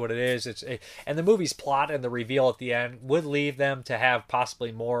 it is what it is. And the movie's plot and the reveal at the end would leave them to have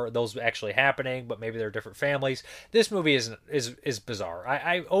possibly more of those actually happening, but maybe they're different families. This movie is bizarre.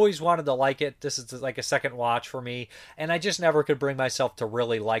 I always wanted to like it. This is like a second watch for me, and I just never could bring myself to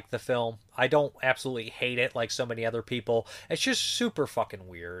really like the film. I don't absolutely hate it like so many other people. It's just super fucking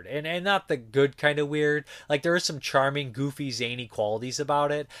weird, and not the good kind of weird. Like there is some charming, goofy, zany qualities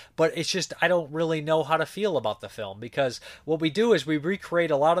about it, but it's just I don't really know how to feel about the film, because what we do is we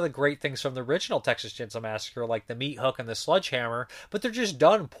recreate a lot of the great things from the original Texas Chainsaw Massacre, like the meat hook and the sledgehammer, but they're just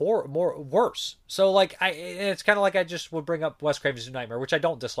done worse. So like it's kind of like I just would bring up Wes Craven's New Nightmare, which I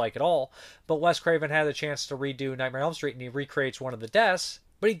don't dislike at all, but Wes Craven had the chance to redo Nightmare on Elm Street, and he recreates one of the deaths,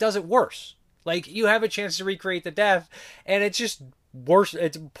 but he does it worse. Like, you have a chance to recreate the death, and it's just worse.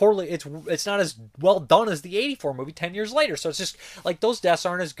 It's poorly. It's not as well done as the '84 movie 10 years later. So it's just like those deaths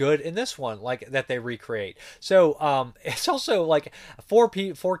aren't as good in this one, like that they recreate. So it's also like four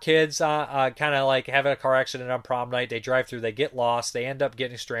kids kind of like having a car accident on prom night. They drive through, they get lost, they end up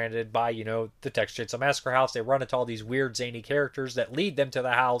getting stranded by the Texas Chainsaw Massacre house. They run into all these weird zany characters that lead them to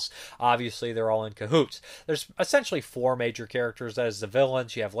the house. Obviously, they're all in cahoots. There's essentially 4 major characters as the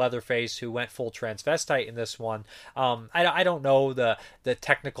villains. You have Leatherface, who went full transvestite in this one. I don't know the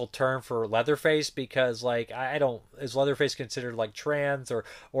technical term for Leatherface, because like is Leatherface considered like trans,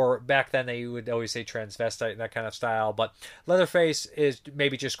 or back then they would always say transvestite and that kind of style, but Leatherface is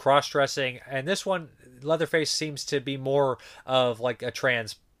maybe just cross-dressing, and this one Leatherface seems to be more of like a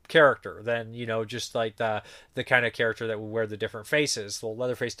trans character than, you know, just like the kind of character that would wear the different faces. Well,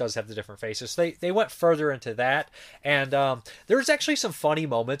 Leatherface does have the different faces. So they went further into that, and there's actually some funny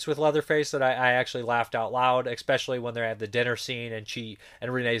moments with Leatherface that I actually laughed out loud, especially when they're at the dinner scene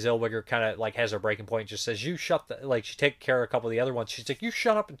and Renee Zellweger kind of like has her breaking point and just says, "You shut the," like she take care of a couple of the other ones. She's like, "You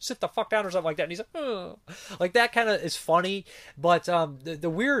shut up and sit the fuck down," or something like that. And he's like, "Ugh." Like that kind of is funny, but the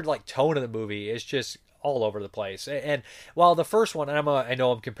weird like tone of the movie is just all over the place. And while the first one, and I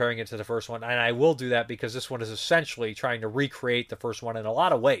know I'm comparing it to the first one, and I will do that because this one is essentially trying to recreate the first one in a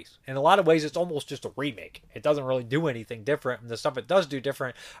lot of ways. In a lot of ways, it's almost just a remake. It doesn't really do anything different, and the stuff it does do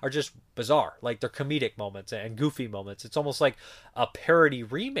different are just bizarre. Like they're comedic moments and goofy moments. It's almost like a parody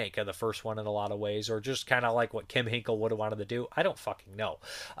remake of the first one in a lot of ways, or just kind of like what Kim Hinkle would have wanted to do. I don't fucking know.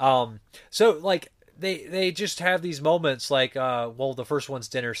 So like, They just have these moments like, well, the first one's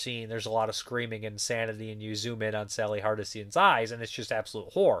dinner scene. There's a lot of screaming and insanity, and you zoom in on Sally Hardestin's eyes, and it's just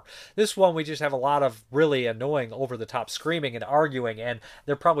absolute horror. This one, we just have a lot of really annoying, over-the-top screaming and arguing, and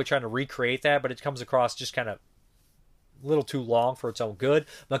they're probably trying to recreate that, but it comes across just kind of a little too long for its own good.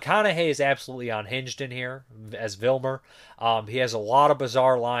 McConaughey is absolutely unhinged in here as Vilmer. He has a lot of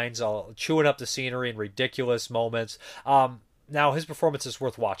bizarre lines, chewing up the scenery in ridiculous moments. Now, his performance is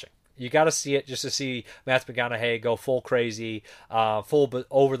worth watching. You got to see it just to see Matthew McConaughey go full crazy, full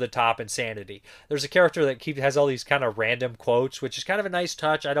over the top insanity. There's a character that has all these kind of random quotes, which is kind of a nice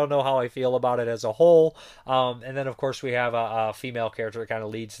touch. I don't know how I feel about it as a whole. And then of course we have a female character that kind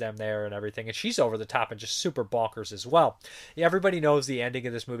of leads them there and everything, and she's over the top and just super bonkers as well. Yeah, everybody knows the ending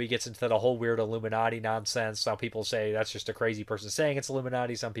of this movie gets into the whole weird Illuminati nonsense. Some people say that's just a crazy person saying it's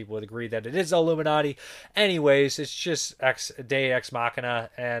Illuminati. Some people would agree that it is Illuminati. Anyways, it's just Deus Ex Machina,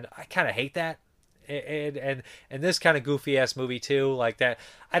 and I kind of hate that. And this kind of goofy ass movie too, like that.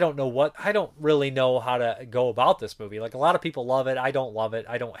 I don't really know how to go about this movie. Like a lot of people love it. I don't love it.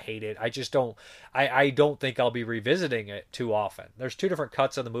 I don't hate it. I just don't. I don't think I'll be revisiting it too often. There's two different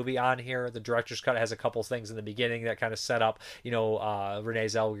cuts of the movie on here. The director's cut has a couple things in the beginning that kind of set up, Renee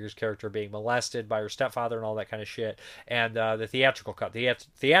Zellweger's character being molested by her stepfather and all that kind of shit. And the theatrical cut. The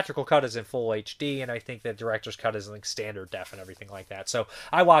theatrical cut is in full HD, and I think the director's cut is in like standard def and everything like that. So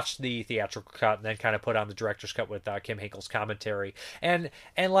I watched the theatrical cut and then kind of put on the director's cut with Kim Hinkle's commentary. And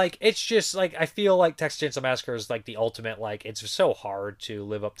like, it's just like, I feel like Texas Chainsaw Massacre is like the ultimate, like, it's so hard to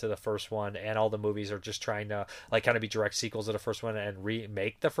live up to the first one, and all the movies are just trying to like kind of be direct sequels of the first one and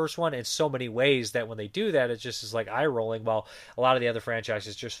remake the first one in so many ways that when they do that, it just is like eye rolling. While a lot of the other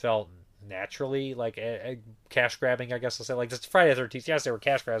franchises just felt naturally like a cash grabbing, I guess I'll say. Like this Friday the 13th, yes, they were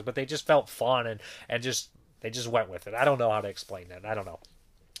cash grabs, but they just felt fun and just they just went with it. I don't know how to explain that. I don't know.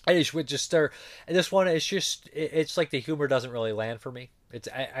 I just would just start. This one is just, it's like the humor doesn't really land for me.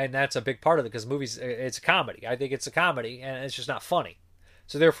 And that's a big part of it, because movies, it's a comedy. I think it's a comedy, and it's just not funny.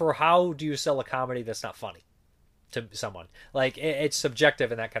 So therefore, how do you sell a comedy that's not funny to someone? Like, it's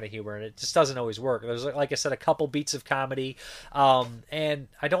subjective in that kind of humor, and it just doesn't always work. There's, like I said, a couple beats of comedy, and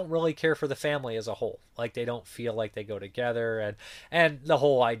I don't really care for the family as a whole. Like, they don't feel like they go together, and the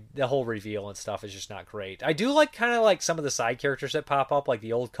whole reveal and stuff is just not great. I do like kind of like some of the side characters that pop up, like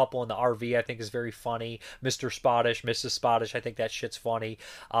the old couple in the RV. I think is very funny. Mr. Spottish, Mrs. Spottish. I think that shit's funny.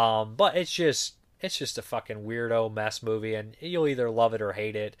 But it's just a fucking weirdo mess movie, and you'll either love it or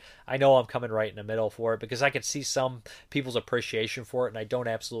hate it. I know I'm coming right in the middle for it, because I can see some people's appreciation for it, and I don't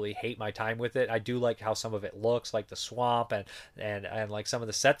absolutely hate my time with it. I do like how some of it looks, like the swamp, and like some of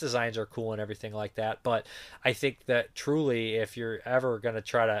the set designs are cool and everything like that. But I think that truly, if you're ever going to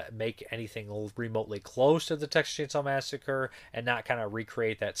try to make anything remotely close to the Texas Chainsaw Massacre and not kind of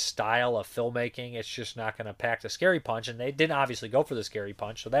recreate that style of filmmaking, it's just not going to pack the scary punch. And they didn't obviously go for the scary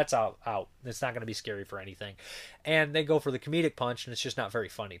punch, so that's out. It's not going to be scary for anything. And they go for the comedic punch, and it's just not very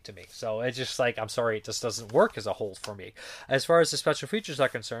funny to me. So it's just like, I'm sorry, it just doesn't work as a whole for me. As far as the special features are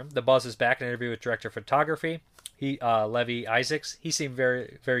concerned, the Buzz is back in an interview with director of photography. Levi Isaacs, he seemed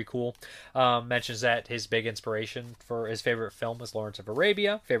very, very cool. Mentions that his big inspiration for his favorite film was Lawrence of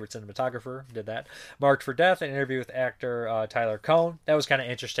Arabia. Favorite cinematographer, did that. Marked for Death, an interview with actor Tyler Cohn. That was kind of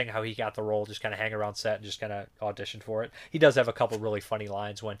interesting how he got the role, just kind of hang around set and just kind of auditioned for it. He does have a couple really funny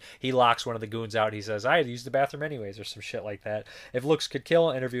lines when he locks one of the goons out. He says, "I had to use the bathroom anyways," or some shit like that. If Looks Could Kill,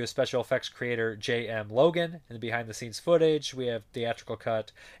 interview with special effects creator J.M. Logan. In the behind the scenes footage, we have theatrical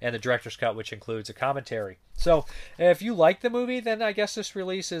cut and the director's cut, which includes a commentary. So if you like the movie, then I guess this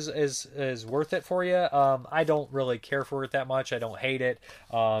release is worth it for you. I don't really care for it that much. I don't hate it.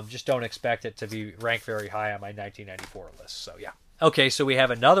 Just don't expect it to be ranked very high on my 1994 list. So yeah. Okay, so we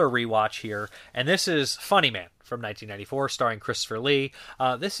have another rewatch here, and this is Funny Man from 1994, starring Christopher Lee.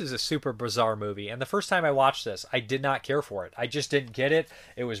 This is a super bizarre movie, and the first time I watched this, I did not care for it. I just didn't get it.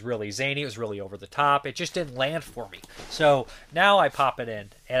 It was really zany. It was really over the top. It just didn't land for me. So now I pop it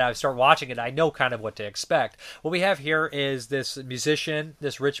in, and I start watching it. I know kind of what to expect. What we have here is this musician,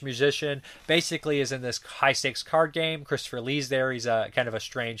 this rich musician, basically is in this high-stakes card game. Christopher Lee's there. He's a kind of a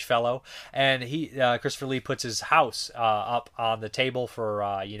strange fellow, and Christopher Lee puts his house up on the table for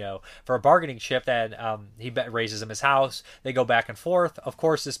for a bargaining chip. And he raises him his house. They go back and forth. Of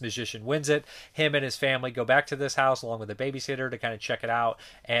course, this musician wins it. Him and his family go back to this house along with a babysitter to kind of check it out,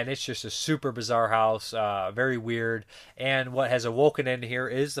 and it's just a super bizarre house, very weird. And what has awoken in here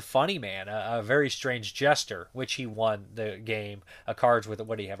is the funny man, a very strange jester, which he won the game. Cards with,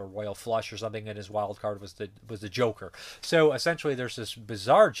 what do you have, a royal flush or something, and his wild card was the Joker. So essentially, there's this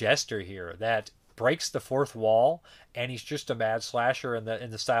bizarre jester here that breaks the fourth wall, and he's just a mad slasher in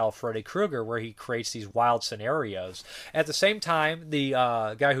the style of Freddy Krueger, where he creates these wild scenarios. At the same time, the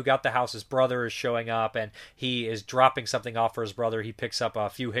guy who got the house, his brother, is showing up, and he is dropping something off for his brother. He picks up a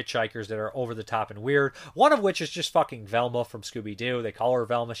few hitchhikers that are over the top and weird, one of which is just fucking Velma from Scooby-Doo. They call her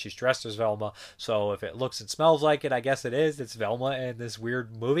Velma. She's dressed as Velma, so if it looks and smells like it, I guess it is. It's Velma in this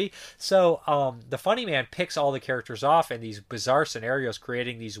weird movie. So the funny man picks all the characters off in these bizarre scenarios,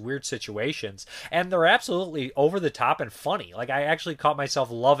 creating these weird situations, and they're absolutely over the top and funny. Like, I actually caught myself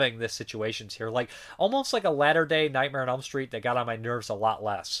loving the situations here, like almost like a latter day Nightmare on Elm Street that got on my nerves a lot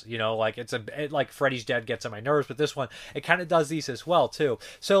less. Like like Freddy's Dead gets on my nerves, but this one, it kind of does these as well too.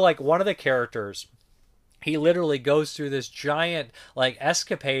 So like one of the characters, he literally goes through this giant like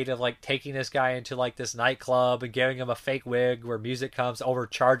escapade of like taking this guy into like this nightclub and giving him a fake wig where music comes,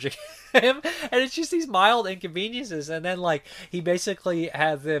 overcharging him, and it's just these mild inconveniences. And then like he basically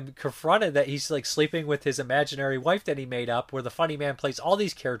has them confronted that he's like sleeping with his imaginary wife that he made up, where the funny man plays all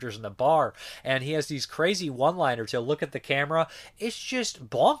these characters in the bar, and he has these crazy one-liners. He'll look at the camera. It's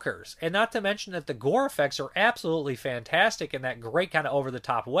just bonkers. And not to mention that the gore effects are absolutely fantastic in that great kind of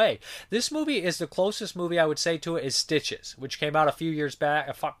over-the-top way. This movie is the closest movie I would say to it is Stitches, which came out a few years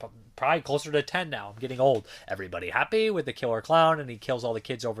back, probably closer to 10 now. I'm getting old. Everybody happy with the killer clown, and he kills all the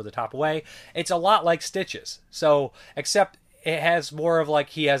kids over the top way. It's a lot like Stitches. So, except it has more of like,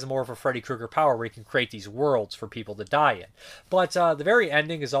 he has more of a Freddy Krueger power where he can create these worlds for people to die in. But the very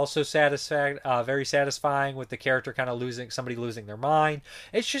ending is also very satisfying, with the character kind of somebody losing their mind.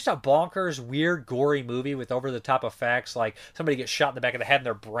 It's just a bonkers, weird, gory movie with over-the-top effects, like somebody gets shot in the back of the head and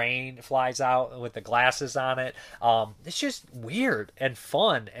their brain flies out with the glasses on it. It's just weird and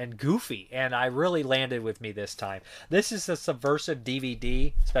fun and goofy, and I really landed with me this time. This is the Subversive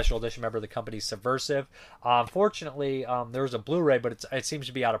DVD, special edition, member of the company Subversive. Fortunately, there's a Blu-ray, but it seems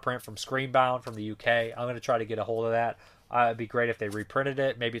to be out of print from Screenbound from the UK. I'm going to try to get a hold of that. It'd be great if they reprinted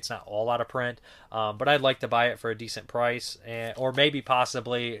it. Maybe it's not all out of print, but I'd like to buy it for a decent price, or maybe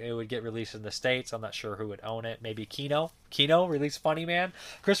possibly it would get released in the States. I'm not sure who would own it. Maybe Kino released Funny Man.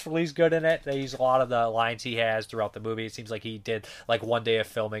 Christopher Lee's good in it. They use a lot of the lines he has throughout the movie. It seems like he did like one day of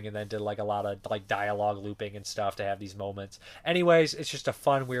filming and then did like a lot of like dialogue looping and stuff to have these moments. Anyways, it's just a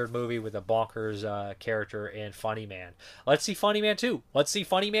fun, weird movie with a bonkers character in Funny Man. Let's see Funny Man 2. Let's see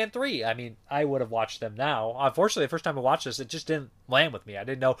Funny Man 3. I mean, I would have watched them now. Unfortunately, the first time I watched this, it just didn't land with me. I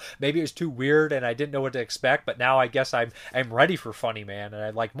didn't know, maybe it was too weird and I didn't know what to expect, but now I guess I'm ready for Funny Man and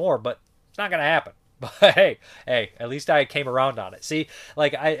I'd like more, but it's not gonna happen. But hey, at least I came around on it. See,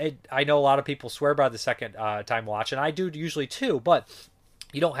 like I know a lot of people swear by the second time watch, and I do usually too, but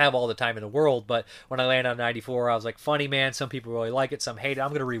you don't have all the time in the world. But when I landed on 94, I was like, Funny Man, some people really like it, some hate it.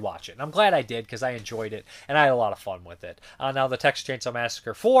 I'm going to rewatch it. And I'm glad I did, because I enjoyed it, and I had a lot of fun with it. Now, the Texas Chainsaw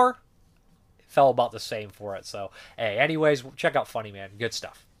Massacre 4 fell about the same for it. So, hey, anyways, check out Funny Man. Good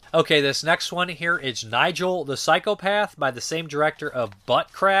stuff. Okay, this next one here is Nigel the Psychopath by the same director of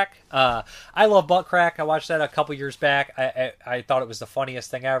Butt Crack. I love Butt Crack. I watched that a couple years back. I thought it was the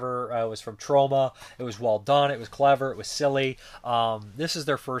funniest thing ever. It was from Troma. It was well done. It was clever. It was silly. This is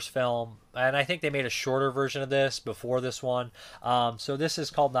their first film, and I think they made a shorter version of this before this one. So this is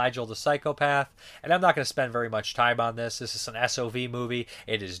called Nigel the Psychopath, and I'm not going to spend very much time on this. This is an SOV movie.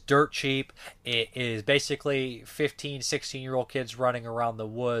 It is dirt cheap. It is basically 15, 16-year-old kids running around the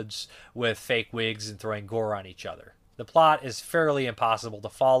woods with fake wigs and throwing gore on each other. The plot is fairly impossible to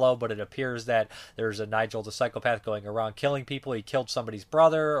follow, but it appears that there's a Nigel the Psychopath going around killing people. He killed somebody's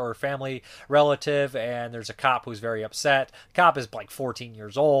brother or family relative, and there's a cop who's very upset. The cop is like 14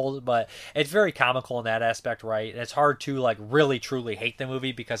 years old, but it's very comical in that aspect, right? And it's hard to like really truly hate the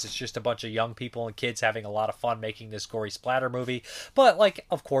movie because it's just a bunch of young people and kids having a lot of fun making this gory splatter movie. But like,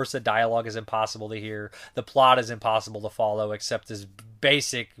 of course, the dialogue is impossible to hear. The plot is impossible to follow, except this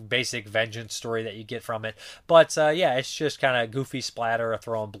basic vengeance story that you get from it. But yeah, it's just kind of goofy splatter of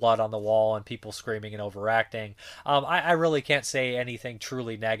throwing blood on the wall and people screaming and overacting. I really can't say anything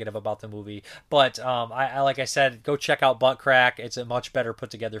truly negative about the movie, but I like I said, go check out Butt Crack. It's a much better put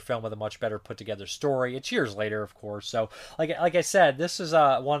together film with a much better put together story. It's years later, of course. So like I said, this is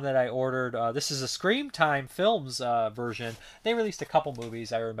one that I ordered. This is a Scream Time Films version. They released a couple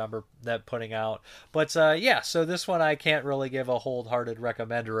movies I remember that putting out, but yeah. So this one I can't really give a wholehearted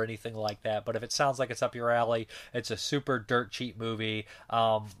recommend or anything like that. But if it sounds like it's up your alley, it's a super dirt cheap movie.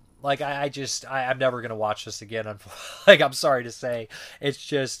 Like I'm never gonna watch this again. Like I'm sorry to say, it's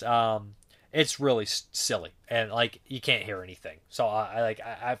just it's really silly and like you can't hear anything. So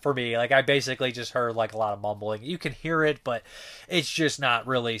for me, like I basically just heard like a lot of mumbling. You can hear it, but it's just not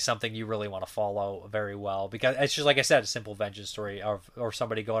really something you really want to follow very well, because it's just like I said, a simple vengeance story or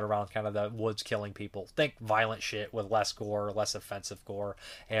somebody going around kind of the woods killing people. Think violent shit with less gore, less offensive gore,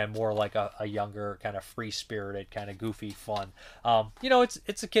 and more like a younger kind of free spirited kind of goofy fun.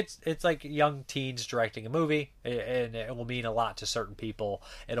 It's a kids, it's like young teens directing a movie, and it will mean a lot to certain people.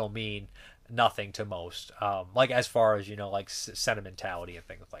 It'll mean nothing to most, like as far as like sentimentality and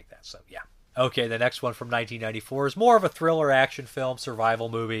things like that. So yeah. Okay, the next one from 1994 is more of a thriller action film, survival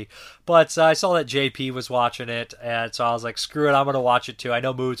movie, but I saw that JP was watching it, and so I was like, screw it, I'm going to watch it too. I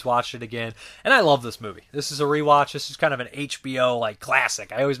know Mood's watched it again, and I love this movie. This is a rewatch. This is kind of an HBO like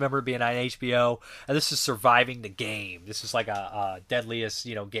classic. I always remember it being on HBO, and this is Surviving the Game. This is like a deadliest,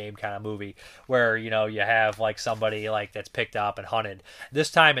 game kind of movie where, you have like somebody like that's picked up and hunted. This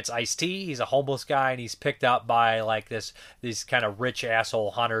time it's Ice-T. He's a homeless guy, and he's picked up by like these kind of rich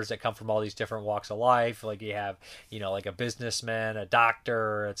asshole hunters that come from all these different walks of life. Like you have, like a businessman, a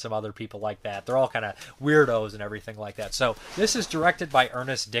doctor, and some other people like that. They're all kind of weirdos and everything like that. So this is directed by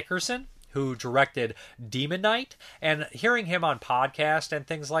Ernest Dickerson, who directed Demon Knight, and hearing him on podcast and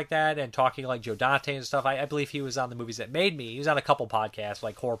things like that, and talking like Joe Dante and stuff, I believe he was on the Movies That Made Me. He was on a couple podcasts,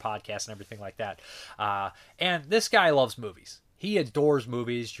 like horror podcasts and everything like that. And this guy loves movies. He adores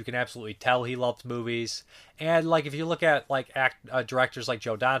movies. You can absolutely tell he loves movies. And like if you look at like directors like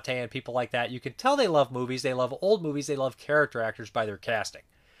Joe Dante and people like that, you can tell they love movies. They love old movies. They love character actors by their casting.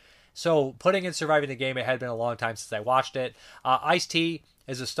 So putting in Surviving the Game, it had been a long time since I watched it. Ice-T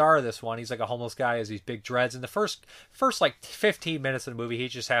is a star of this one. He's like a homeless guy, has these big dreads. In the first like 15 minutes of the movie, he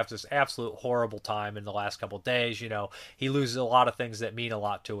just has this absolute horrible time in the last couple of days. He loses a lot of things that mean a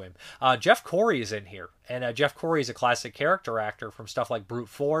lot to him. Jeff Corey is in here. And Jeff Corey is a classic character actor from stuff like Brute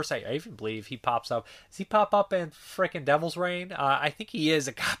Force. I even believe he pops up. Does he pop up in frickin' Devil's Reign? I think he is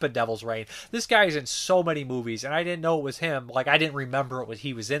a cop in Devil's Reign. This guy is in so many movies, and I didn't know it was him. Like, I didn't remember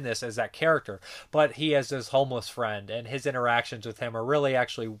he was in this as that character. But he has this homeless friend, and his interactions with him are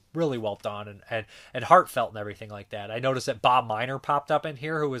actually really well done and heartfelt and everything like that. I noticed that Bob Miner popped up in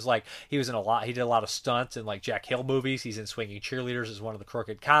here, who was like, he did a lot of stunts in like Jack Hill movies. He's in Swinging Cheerleaders as one of the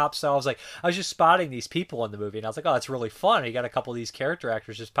crooked cops. So I was just spotting these people in the movie, and I was like, oh, that's really fun. You got a couple of these character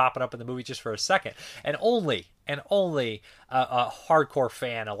actors just popping up in the movie just for a second, and only a hardcore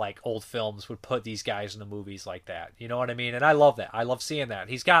fan of like old films would put these guys in the movies like that. You know what I mean? And I love that. I love seeing that.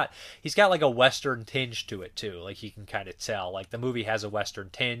 He's got like a Western tinge to it too. Like you can kind of tell like the movie has a Western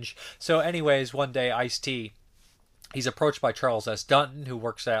tinge. So anyways, one day Ice-T, he's approached by Charles S. Dutton, who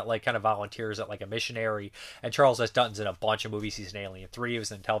works at like kind of volunteers at like a missionary. And Charles S. Dutton's in a bunch of movies. He's in Alien 3. He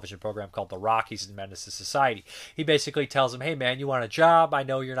was in a television program called The Rock. He's in Menace to Society. He basically tells him, hey man, you want a job? I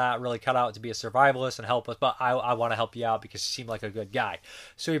know you're not really cut out to be a survivalist and help us, but I want to help you out because you seem like a good guy.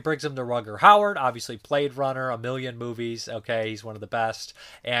 So he brings him to Rutger Hauer, obviously Blade Runner, a million movies. Okay, he's one of the best.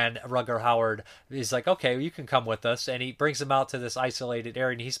 And Rutger Hauer is like, okay, well, you can come with us. And he brings him out to this isolated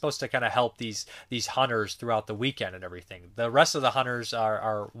area, and he's supposed to kind of help these hunters throughout the weekend and everything. The rest of the hunters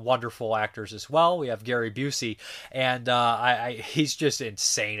are wonderful actors as well. We have Gary Busey, and he's just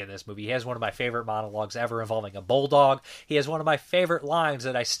insane in this movie. He has one of my favorite monologues ever involving a bulldog. He has one of my favorite lines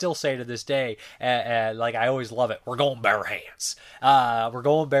that I still say to this day. Like I always love it. We're going bare hands. We're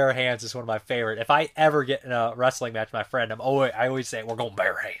going bare hands is one of my favorite. If I ever get in a wrestling match, my friend, I always say we're going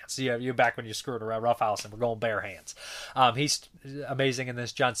bare hands. You back when you're screwing around roughhouse, and we're going bare hands. He's amazing in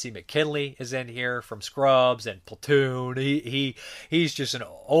this. John C. McKinley is in here from Scrubs and Platoon. He's just an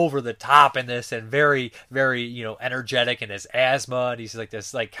over the top in this, and very, very energetic in his asthma, and he's like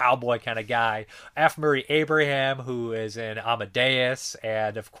this like cowboy kind of guy. F. Murray Abraham, who is in Amadeus,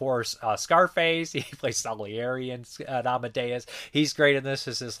 and of course Scarface. He plays Salieri in Amadeus. He's great in this.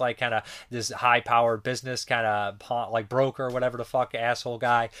 This is like kind of this high powered business kind of like broker, whatever the fuck asshole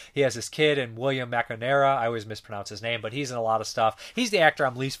guy. He has this kid in William McNamara. I always mispronounce his name, but he's in a lot of stuff. He's the actor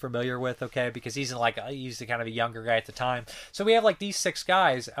I'm least familiar with, okay, because he's in like he's the kind of a younger younger guy at the time. So we have like these 6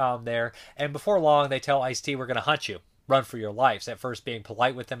 guys there, and before long they tell Ice-T, we're going to hunt you. Run for your lives. At first being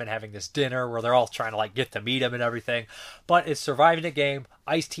polite with them and having this dinner where they're all trying to like get to meet him and everything. But it's surviving the game.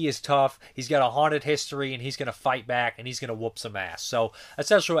 Ice-T is tough. He's got a haunted history and he's going to fight back and he's going to whoop some ass. So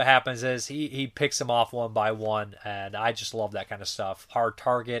essentially what happens is he picks them off one by one, and I just love that kind of stuff. Hard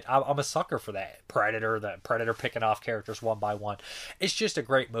target. I'm a sucker for that. The Predator picking off characters one by one. It's just a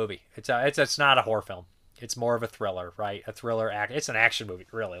great movie. It's not a horror film. It's more of a thriller, right? A thriller act. It's an action movie,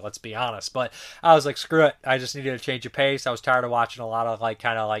 really. Let's be honest. But I was like, screw it. I just needed a change of pace. I was tired of watching a lot of like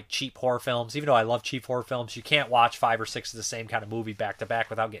kind of like cheap horror films. Even though I love cheap horror films, you can't watch 5 or 6 of the same kind of movie back to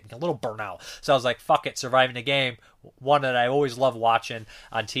back without getting a little burnout. So I was like, fuck it, Surviving the Game. One that I always love watching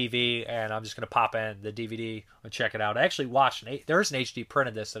on TV, and I'm just gonna pop in the DVD and check it out. I actually watched there's an HD print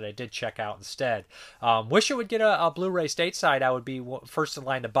of this that I did check out instead. Wish it would get a Blu-ray stateside. I would be first in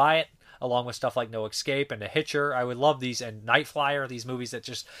line to buy it, along with stuff like No Escape and The Hitcher. I would love these, and Night Flyer, these movies that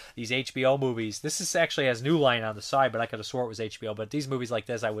just, these HBO movies. This is actually has New Line on the side, but I could have swore it was HBO. But these movies like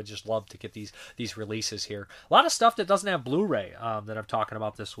this, I would just love to get these releases here. A lot of stuff that doesn't have Blu-ray that I'm talking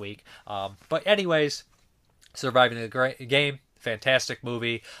about this week. But anyways, Surviving the Game. Fantastic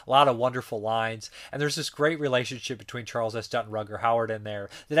movie, a lot of wonderful lines, and there's this great relationship between Charles S. Dutton and Rutger Hauer in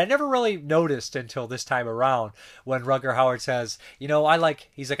there that I never really noticed until this time around, when Rutger Hauer says,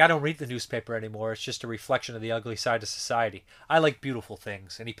 he's like, I don't read the newspaper anymore, it's just a reflection of the ugly side of society. I like beautiful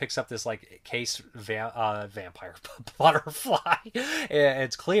things. And he picks up this like case vampire butterfly, and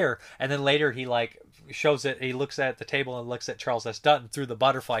it's clear, and then later he like shows it, he looks at the table and looks at Charles S. Dutton through the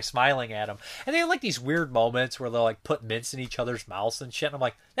butterfly, smiling at him, and they have like these weird moments where they'll like put mints in each other's mouths and shit, and I'm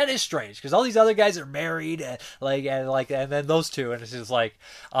like, that is strange, because all these other guys are married, and then those two, and it's just like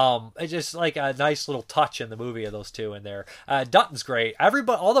it's just like a nice little touch in the movie of those two in there. Dutton's great.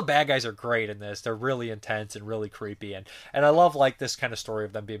 All the bad guys are great in this. They're really intense and really creepy, and I love like this kind of story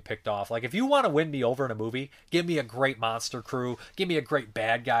of them being picked off. Like, if you want to win me over in a movie, give me a great monster crew, give me a great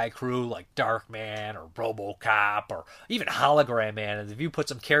bad guy crew like Darkman or RoboCop or even Hologram Man, and if you put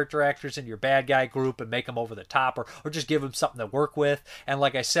some character actors in your bad guy group and make them over the top, or just give them something to work with. And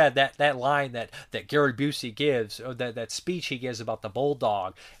like I said, that line that Gary Busey gives, or that speech he gives about the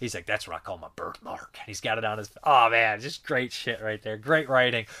bulldog, he's like, that's what I call my birthmark. He's got it on his, oh man, just great shit right there. Great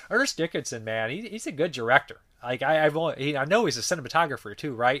writing. Ernest Dickinson, man, he's a good director. Like, I know he's a cinematographer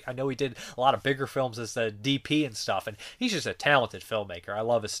too, right? I know he did a lot of bigger films as the DP and stuff, and he's just a talented filmmaker. I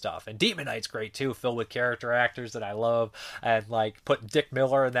love his stuff. And Demonite's great too, filled with character actors that I love, and like putting Dick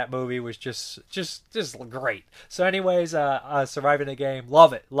Miller in that movie was just great. So anyways, Surviving the Game,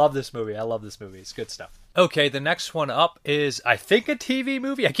 love it. Love this movie. I love this movie. It's good stuff. Okay, the next one up is, I think, a TV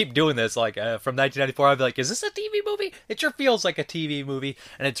movie. I keep doing this, like, from 1994. I'll be like, is this a TV movie? It sure feels like a TV movie,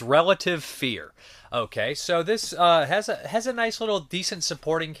 and it's Relative Fear. Okay, so this has a nice little decent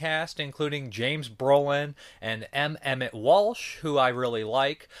supporting cast, including James Brolin and M. Emmett Walsh, who I really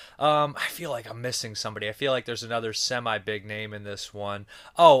like. I feel like I'm missing somebody. I feel like there's another semi-big name in this one.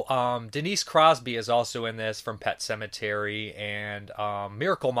 Denise Crosby is also in this, from Pet Sematary, and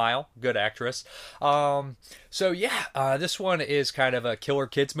Miracle Mile, good actress. This one is kind of a killer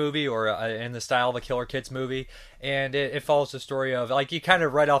kids movie, or in the style of a killer kids movie, and it follows the story of, like, you kind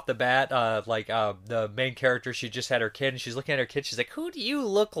of right off the bat, the main character, she just had her kid, and she's looking at her kid, she's like, who do you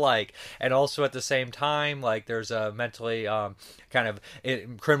look like? And also at the same time, like, there's a mentally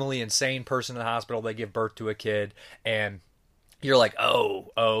criminally insane person in the hospital. They give birth to a kid, and you're like, oh,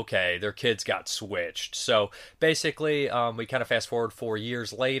 okay, their kids got switched. So basically, we kind of fast forward 4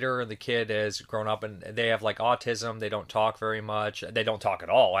 years later, and the kid has grown up, and they have like autism. They don't talk very much. They don't talk at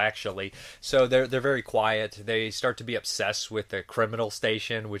all, actually. So they're very quiet. They start to be obsessed with the criminal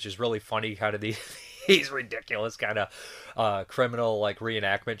station, which is really funny. Kind of these ridiculous kind of criminal like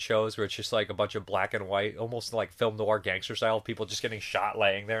reenactment shows where it's just like a bunch of black and white, almost like film noir gangster style, people just getting shot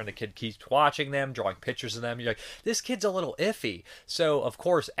laying there, and the kid keeps watching them, drawing pictures of them. You're like, this kid's a little iffy. So of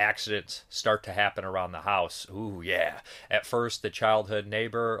course accidents start to happen around the house. Ooh yeah. At first the childhood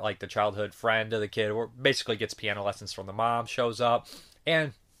neighbor, like the childhood friend of the kid, or basically gets piano lessons from the mom, shows up,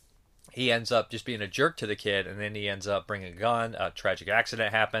 and he ends up just being a jerk to the kid, and then he ends up bringing a gun. A tragic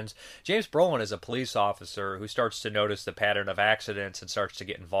accident happens. James Brolin is a police officer who starts to notice the pattern of accidents and starts to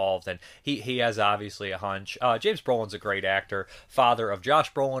get involved, and he has obviously a hunch. James Brolin's a great actor. Father of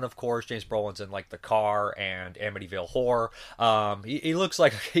Josh Brolin, of course. James Brolin's in like The Car and Amityville Horror. He looks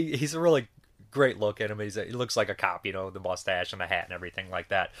like he's a really great look at him. He looks like a cop, the mustache and the hat and everything like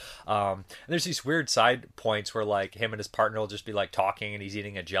that. And there's these weird side points where like him and his partner will just be like talking, and he's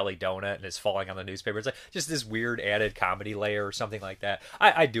eating a jelly donut and it's falling on the newspaper. It's like just this weird added comedy layer or something like that.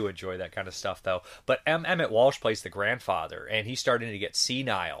 I do enjoy that kind of stuff though. But Emmett Walsh plays the grandfather, and he's starting to get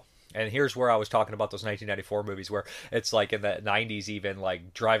senile. And here's where I was talking about those 1994 movies where it's like in the 90s, even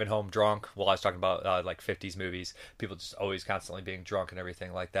like driving home drunk. Well, I was talking about like 50s movies, people just always constantly being drunk and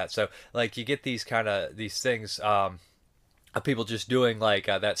everything like that. So like you get these things of people just doing like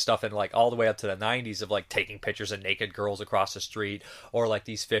that stuff, and like all the way up to the 90s of like taking pictures of naked girls across the street, or like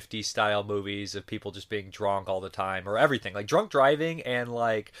these 50s style movies of people just being drunk all the time, or everything like drunk driving and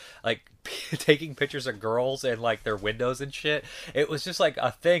like taking pictures of girls and like their windows and shit. It was just like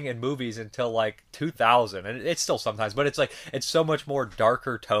a thing in movies until like 2000, and it's still sometimes, but it's like it's so much more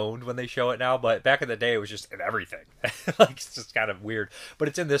darker toned when they show it now. But back in the day, it was just in everything. Like it's just kind of weird. But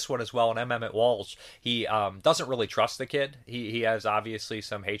it's in this one as well. And Emmett Walsh, he doesn't really trust the kid. He has obviously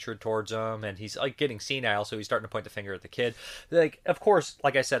some hatred towards him, and he's like getting senile, so he's starting to point the finger at the kid. Like, of course,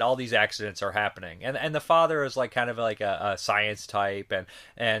 like I said, all these accidents are happening, and the father is like kind of like a science type,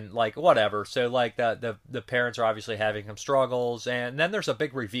 and like whatever. So like the parents are obviously having some struggles, and then there's a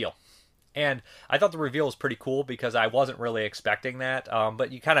big reveal. And I thought the reveal was pretty cool because I wasn't really expecting that,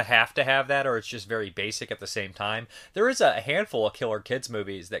 but you kind of have to have that, or it's just very basic at the same time. There is a handful of killer kids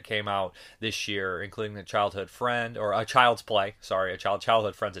movies that came out this year, including The Childhood Friend, or A Child's Play. Sorry,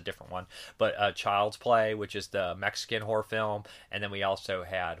 Childhood Friend's a different one, but Child's Play, which is the Mexican horror film, and then we also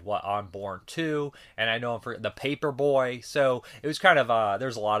had Unborn 2, and I know him for The Paperboy. So it was kind of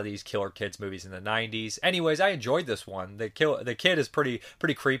there's a lot of these killer kids movies in the 90s. Anyways, I enjoyed this one. The kid is pretty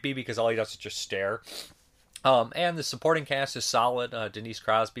creepy because all he does is just stare. And the supporting cast is solid. Denise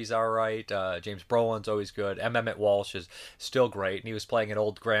Crosby's all right. James Brolin's always good. Emmett Walsh is still great, and he was playing an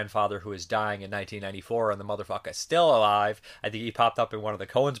old grandfather who is dying in 1994, and the motherfucker is still alive. I think he popped up in one of the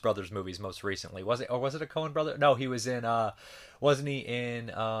Coen Brothers movies most recently. Was it a Coen Brother? No, he was in. Wasn't he in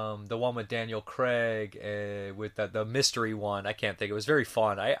the one with Daniel Craig with the mystery one? I can't think. It was very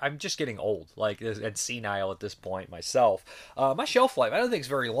fun. I'm just getting old, like, and senile at this point myself. My shelf life, I don't think it's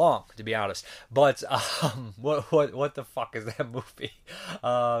very long, to be honest. But what the fuck is that movie?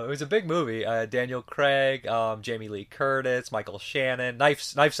 It was a big movie. Daniel Craig, Jamie Lee Curtis, Michael Shannon,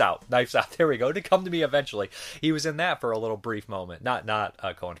 Knives Out. There we go. It did come to me eventually. He was in that for a little brief moment. Not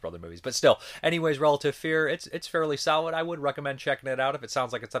Coen's brother movies, but still. Anyways, Relative Fear, it's fairly solid. I would recommend checking it out if it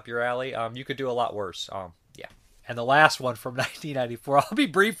sounds like it's up your alley. You could do a lot worse. Yeah. And the last one from 1994, I'll be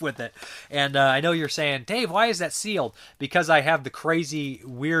brief with it. And I know you're saying, Dave, why is that sealed? Because I have the crazy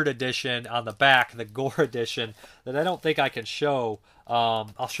weird edition on the back, the gore edition, that I don't think I can show.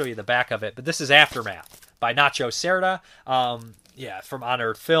 I'll show you the back of it. But this is Aftermath by Nacho Cerda. Yeah, from On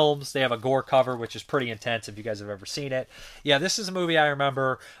Earth Films. They have a gore cover, which is pretty intense if you guys have ever seen it. Yeah, this is a movie I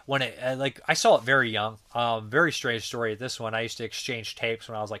remember when I saw it very young. Very strange story. This one, I used to exchange tapes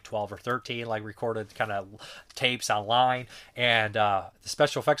when I was like 12 or 13, like recorded kind of tapes online. And the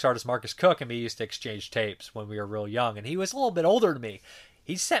special effects artist Marcus Cook and me used to exchange tapes when we were real young. And he was a little bit older than me.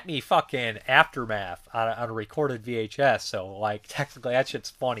 He sent me fucking Aftermath on a recorded VHS, so, like, technically that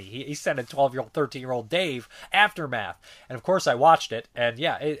shit's funny. He sent a 12-year-old, 13-year-old Dave Aftermath, and of course I watched it, and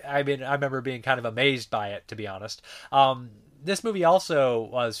yeah, I remember being kind of amazed by it, to be honest. This movie also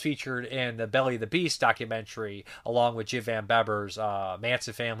was featured in the Belly of the Beast documentary, along with Jim Van Beber's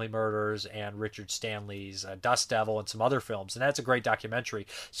Manson Family Murders and Richard Stanley's Dust Devil and some other films, and that's a great documentary.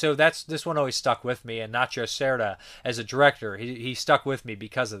 So this one always stuck with me, and Nacho Cerda, as a director, he stuck with me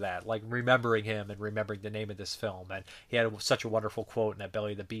because of that, like remembering him and remembering the name of this film. And he had such a wonderful quote in that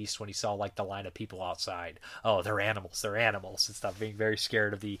Belly of the Beast when he saw like the line of people outside. Oh, they're animals, and stuff, being very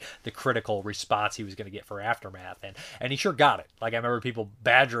scared of the critical response he was going to get for Aftermath, and he sure got it. Like, I remember people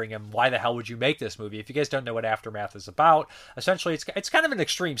badgering him, why the hell would you make this movie? If you guys don't know what Aftermath is about, essentially it's kind of an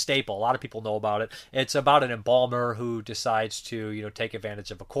extreme staple. A lot of people know about it. It's about an embalmer who decides to, take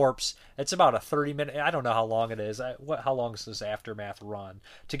advantage of a corpse. It's about a 30-minute, I don't know how long it is. How long does this Aftermath run?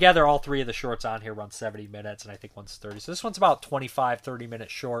 Together, all three of the shorts on here run 70 minutes, and I think one's 30. So this one's about 25,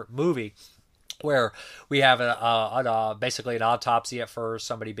 30-minute short movie, where we have basically an autopsy at first,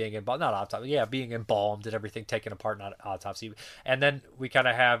 somebody being being embalmed and everything taken apart in an autopsy. And then we kind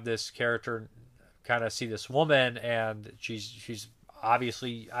of have this character kind of see this woman, and she's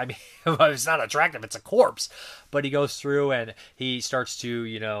obviously, I mean, it's not attractive, it's a corpse. But he goes through and he starts to,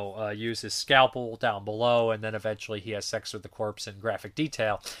 use his scalpel down below, and then eventually he has sex with the corpse in graphic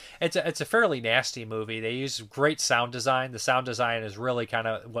detail. It's a fairly nasty movie. They use great sound design. The sound design is really kind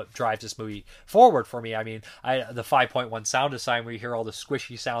of what drives this movie forward for me. I mean, the 5.1 sound design, where you hear all the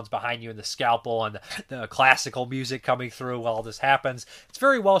squishy sounds behind you and the scalpel and the classical music coming through while all this happens. It's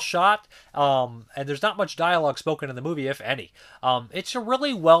very well shot, and there's not much dialogue spoken in the movie, if any. It's a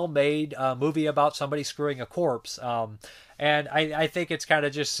really well-made movie about somebody screwing a corpse. And I think it's kind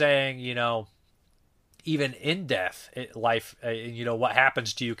of just saying, even in death, life, what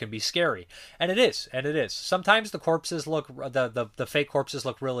happens to you can be scary. And it is. Sometimes the corpses look, the fake corpses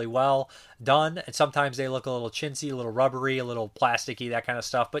look really well done, and sometimes they look a little chintzy, a little rubbery, a little plasticky, that kind of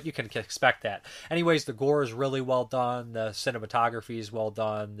stuff, but you can expect that. Anyways, the gore is really well done, the cinematography is well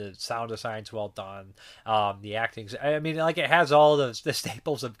done, the sound design's well done, the acting's, it has all the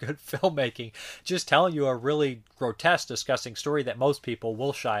staples of good filmmaking, just telling you a really grotesque, disgusting story that most people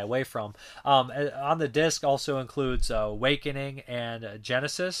will shy away from. On the disc also includes Awakening and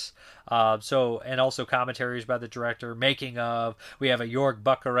Genesis, and also commentaries by the director, making of. We have a York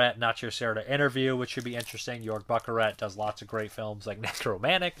Buckarett Not Your Sarah interview, which should be interesting. York Buckarett does lots of great films like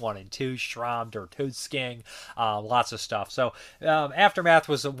Necromantic 1 and 2, Schramm, Der Todesking, lots of stuff. So Aftermath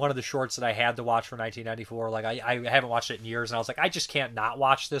was one of the shorts that I had to watch for 1994. Like I haven't watched it in years, and I was like, I just can't not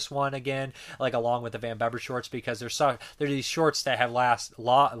watch this one again, like along with the Van Beber shorts, because they're these shorts that have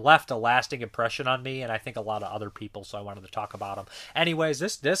left a lasting impression on me, and I think a lot of other people, so I wanted to talk about them. Anyways,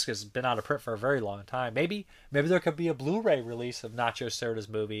 this disc has been out of print for a very long time. Maybe there could be a Blu-ray release of Nacho Cerda's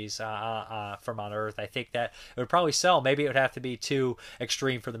movies from On Earth. I think that it would probably sell. Maybe it would have to be too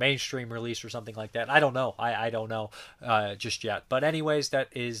extreme for the mainstream release or something like that. I don't know. I don't know just yet. But anyways, that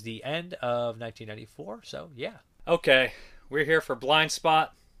is the end of 1994. So yeah. Okay, we're here for Blind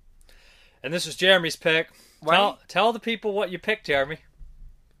Spot, and this is Jeremy's pick. Tell the people what you picked, Jeremy.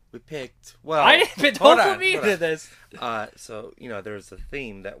 We picked. Well, I didn't. Don't put me into this. So there's a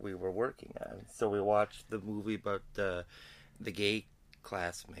theme that we were working on. So we watched the movie about the gay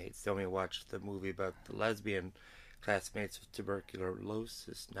classmates. Then we watched the movie about the lesbian classmates with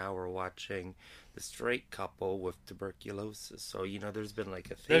tuberculosis. Now we're watching the straight couple with tuberculosis. So there's been like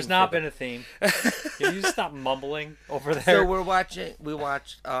a theme. There's not been a theme. Can you stop mumbling over there? So we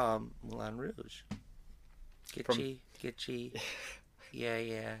watched Moulin Rouge. Gitchy.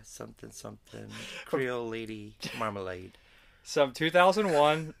 Yeah, something, Creole Lady Marmalade. Some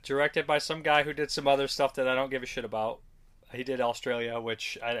 2001, directed by some guy who did some other stuff that I don't give a shit about. He did Australia,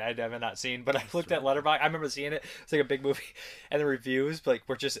 which I have not seen, but I looked at Letterboxd. I remember seeing it. It's like a big movie, and the reviews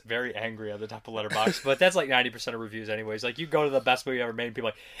were just very angry at the top of Letterboxd. But that's like 90% of reviews, anyways. Like, you go to the best movie ever made, and people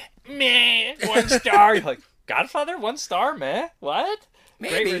are like, meh, 1 star. You're like, Godfather, 1 star, meh, what?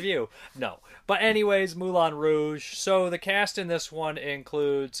 Maybe. Great review. No. But anyways, Moulin Rouge. So the cast in this one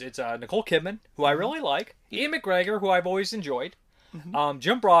includes, it's Nicole Kidman, who I really like, Ian McGregor, who I've always enjoyed,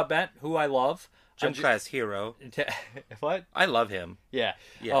 Jim Broadbent, who I love. Gym class hero. What? I love him. Yeah.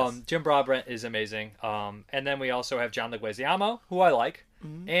 Yes. Jim Broadbent is amazing. And then we also have John Leguizamo, who I like,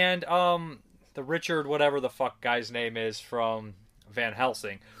 and the Richard whatever the fuck guy's name is from Van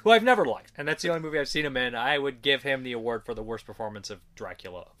Helsing, who I've never liked, and that's the only movie I've seen him in. I would give him the award for the worst performance of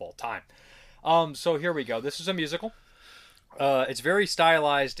Dracula of all time. So here we go. This is a musical. It's very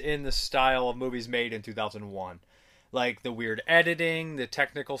stylized in the style of movies made in 2001. Like the weird editing, the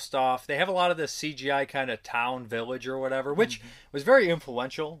technical stuff. They have a lot of the CGI kind of town, village, or whatever, which was very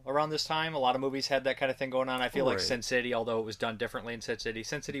influential around this time. A lot of movies had that kind of thing going on. I feel like Sin City, although it was done differently in Sin City.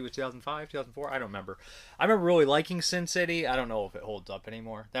 Sin City was 2005, 2004? I don't remember. I remember really liking Sin City. I don't know if it holds up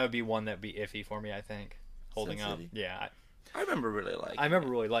anymore. That would be one that would be iffy for me, I think. Holding Sin up. City? Yeah. I remember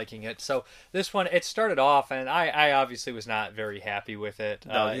really liking it. So this one, it started off, and I obviously was not very happy with it.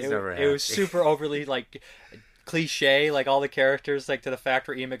 No, he's never happy. It was super overly, cliche, like all the characters, to the fact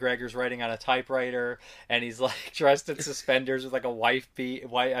where Ian McGregor's writing on a typewriter, and he's dressed in suspenders with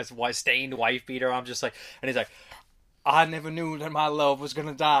a stained wife beater. I'm just and he's like, I never knew that my love was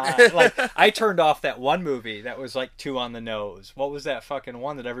gonna die. I turned off that one movie that was too on the nose. What was that fucking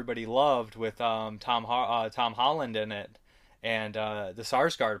one that everybody loved with Tom Holland in it? And the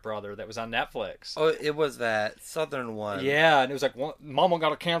Sarsgaard brother that was on Netflix. Oh, it was that Southern one. Yeah, and it was Mama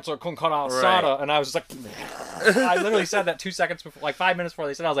got a cancer, couldn't cut out soda. And I was just I literally said that 2 seconds before, 5 minutes before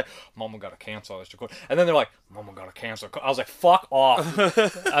they said it. I was like, Mama got a cancer. And then they're like, Mama got a cancer. I was like, fuck off.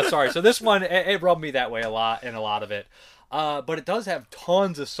 I'm sorry. So this one, it rubbed me that way a lot in a lot of it. But it does have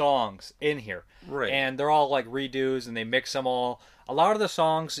tons of songs in here. Right. And they're all like redos and they mix them all. A lot of the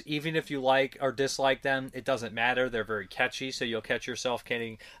songs, even if you like or dislike them, it doesn't matter. They're very catchy, so you'll catch yourself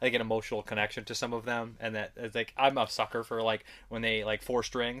getting like an emotional connection to some of them. And that, like, I'm a sucker for like when they like 4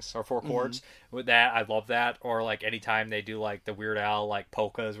 strings or 4 chords. With that, I love that. Or like anytime they do like the Weird Al like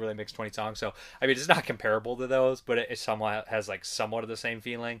polkas where they mix 20 songs. So I mean, it's not comparable to those, but it somewhat has like somewhat of the same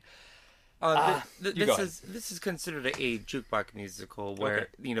feeling. This is considered a jukebox musical where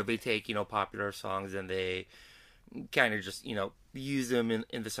they take popular songs and they kind of just use them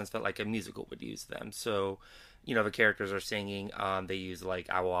in the sense that like a musical would use them. So the characters are singing. They use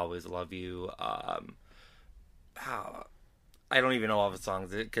like "I Will Always Love You." I don't even know all the songs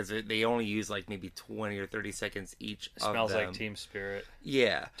because they only use like maybe 20 or 30 seconds each. Smells like Team Spirit.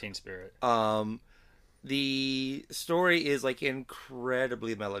 Yeah, Teen Spirit. The story is like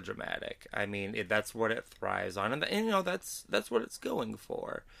incredibly melodramatic. I mean, that's what it thrives on, and that's what it's going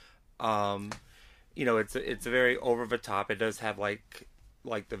for. It's a very over the top. It does have like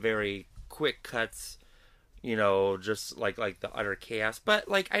the very quick cuts, just like the utter chaos. But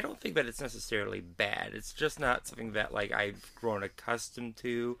like, I don't think that it's necessarily bad. It's just not something that like I've grown accustomed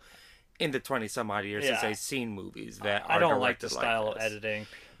to in the 20 some odd years since I've seen movies that I don't like the style of editing.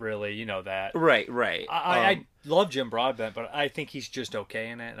 Really, you know that. Right. I love Jim Broadbent, but I think he's just okay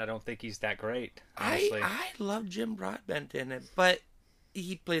in it, and I don't think he's that great, honestly. I love Jim Broadbent in it, but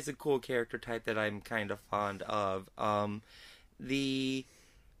he plays a cool character type that I'm kind of fond of. The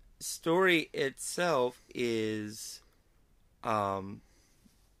story itself is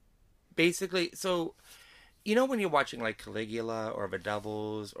basically... So, when you're watching like Caligula or The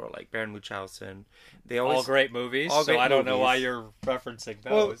Devils or like Baron Munchausen, they always... All great movies, so I don't know why you're referencing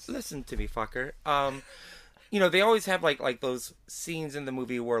those. Well, listen to me, fucker. They always have like those scenes in the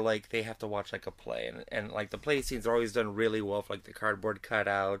movie where like they have to watch like a play, and like the play scenes are always done really well with like the cardboard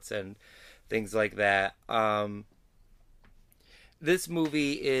cutouts and things like that. This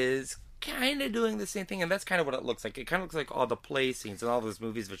movie is kind of doing the same thing, and that's kind of what it looks like. It kind of looks like all the play scenes and all those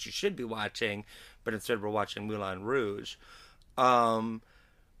movies that you should be watching, but instead we're watching Moulin Rouge. But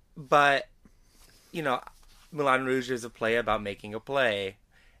Moulin Rouge is a play about making a play,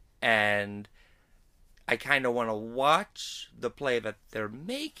 and I kind of want to watch the play that they're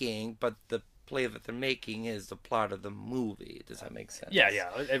making, but the play that they're making is the plot of the movie. Does that make sense? Yeah,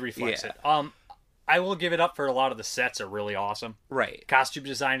 it reflects it. I will give it up for a lot of the sets are really awesome. Right. Costume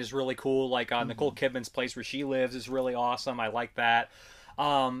design is really cool. Like Nicole Kidman's place where she lives is really awesome. I like that.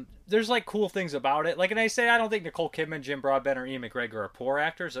 There's like cool things about it. Like, and I say I don't think Nicole Kidman, Jim Broadbent, or Ian McGregor are poor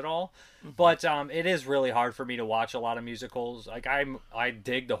actors at all. But it is really hard for me to watch a lot of musicals. Like I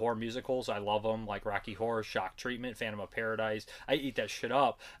dig the horror musicals. I love them. Like Rocky Horror, Shock Treatment, Phantom of Paradise. I eat that shit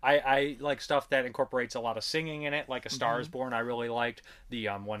up. I like stuff that incorporates a lot of singing in it. Like A Star Is Born. I really liked the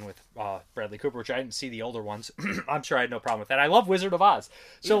one with Bradley Cooper, which I didn't see the older ones. I'm sure I had no problem with that. I love Wizard of Oz.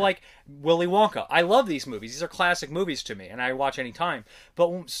 So like Willy Wonka. I love these movies. These are classic movies to me, and I watch any time.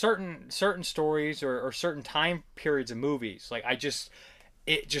 But certain stories or certain time periods of movies, like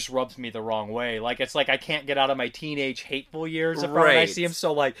it just rubs me the wrong way. Like it's like I can't get out of my teenage hateful years when I see him.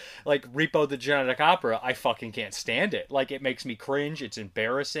 So like Repo the Genetic Opera, I fucking can't stand it. Like it makes me cringe. It's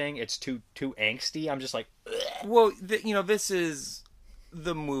embarrassing. It's too angsty. I'm just like, ugh. Well, this is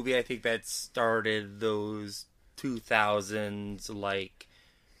the movie I think that started those 2000s like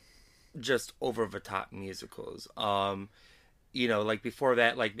just over the top musicals. Like before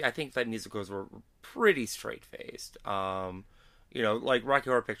that, like I think that musicals were pretty straight faced. Like Rocky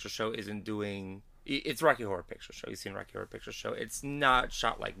Horror Picture Show isn't doing. It's Rocky Horror Picture Show. You've seen Rocky Horror Picture Show. It's not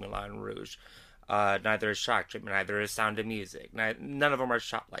shot like Moulin Rouge. Neither is Shock Treatment. Neither is Sound of Music. None of them are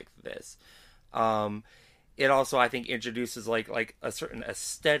shot like this. It also, I think, introduces like a certain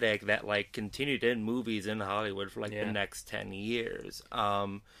aesthetic that like continued in movies in Hollywood for like the next 10 years.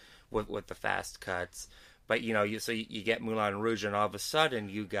 With the fast cuts. But you get Moulin Rouge, and all of a sudden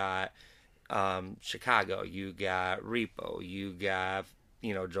you got Chicago, you got Repo, you got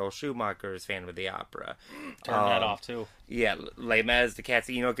Joel Schumacher's Phantom of the Opera. Turn that off too. Yeah, Les Mis, the Cats.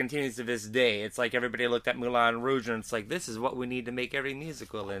 Continues to this day. It's like everybody looked at Moulin Rouge and it's like this is what we need to make every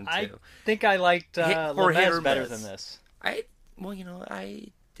musical into. I think I liked Les Mis better than this. I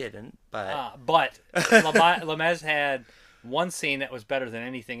didn't, but Les Mis had one scene that was better than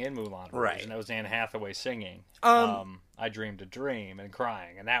anything in Moulin Rouge, and that was Anne Hathaway singing I Dreamed a Dream and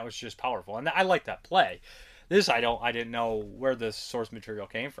crying, and that was just powerful. And I like that play. This I didn't know where the source material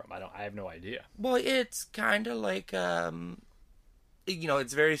came from. I have no idea. Well, it's kind of like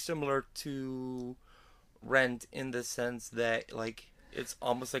it's very similar to Rent in the sense that like it's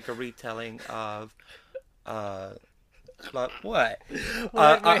almost like a retelling of Club. What?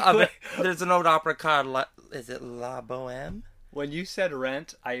 Wait. There's an old opera called is it La Boheme? When you said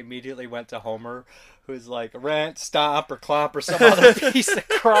Rent, I immediately went to Homer, who's like, Rent, Stomp, or Clomp, or some other piece of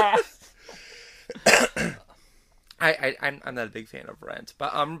crap. I'm not a big fan of Rent,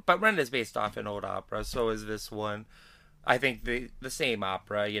 but Rent is based off an old opera. So is this one. I think the same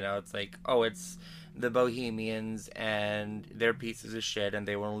opera. You know, it's like, oh, it's the Bohemians and they're pieces of shit and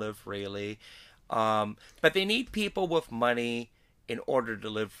they want to live freely, but they need people with money in order to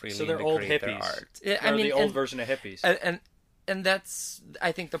live freely. So they're and to old create hippies. Their art. They're the old version of hippies. And that's,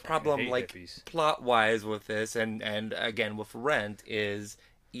 I think, the problem, like, hippies. plot-wise with this, and again, with Rent, is,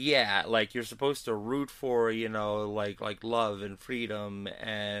 yeah, like, you're supposed to root for, you know, like love and freedom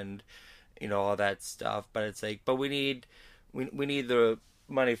and, you know, all that stuff, but it's like, but we need the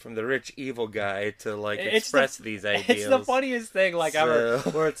money from the rich evil guy to, like, express these ideals. It's the funniest thing, like, ever,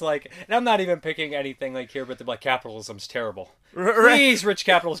 where it's like, and I'm not even picking anything, like, here, but the, like, capitalism's terrible. Please, rich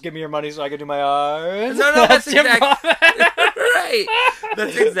capitalists, give me your money so I can do my art. No, that's exactly right.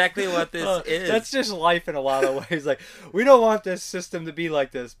 That's exactly what this is. That's just life in a lot of ways. Like, we don't want this system to be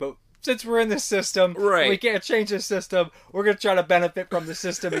like this, but since we're in this system, we can't change the system. We're gonna try to benefit from the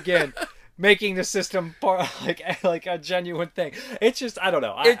system again, making the system like a genuine thing. It's just, I don't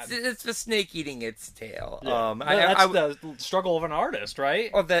know. It's the snake eating its tail. Yeah. That's the struggle of an artist, right?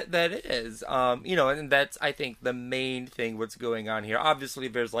 Oh, that is. You know, and that's, I think, the main thing what's going on here. Obviously,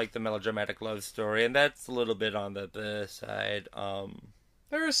 there's like the melodramatic love story, and that's a little bit on the side.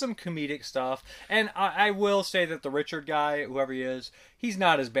 There is some comedic stuff, and I will say that the Richard guy, whoever he is, he's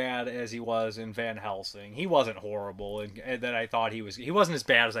not as bad as he was in Van Helsing. He wasn't horrible, and that I thought he was. He wasn't as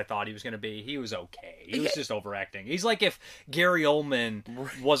bad as I thought he was going to be. He was okay. He was just overacting. He's like if Gary Oldman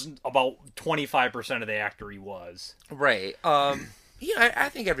wasn't about 25% of the actor he was. Right. Yeah, I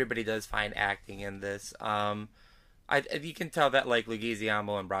think everybody does fine acting in this. You can tell that, like,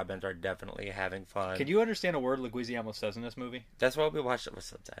 Leguizamo and Broadbent are definitely having fun. Can you understand a word Leguizamo says in this movie? That's why we watched it with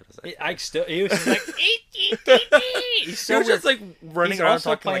subtitles. He was just like, he's so weird. Just like running around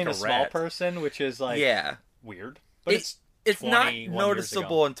talking like a small person, which is like weird. But it's not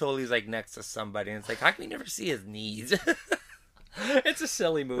noticeable until he's like next to somebody, and it's like, how can you never see his knees? It's a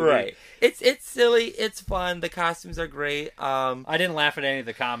silly movie, right? It's silly. It's fun. The costumes are great. I didn't laugh at any of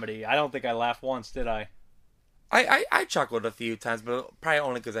the comedy. I don't think I laughed once, did I? I chuckled a few times, but probably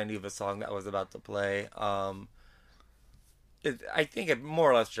only because I knew the song that was about to play. I think it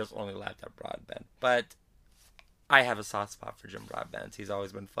more or less just only laughed at Broadbent, but I have a soft spot for Jim Broadbent. He's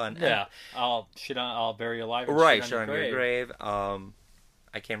always been fun. Yeah, I'll bury you alive. And right, shit on your grave.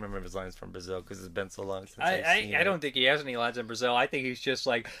 I can't remember his lines from Brazil because it's been so long since I've seen it. I don't think he has any lines in Brazil. I think he's just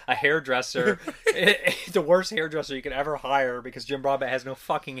like a hairdresser, the worst hairdresser you could ever hire because Jim Broadbent has no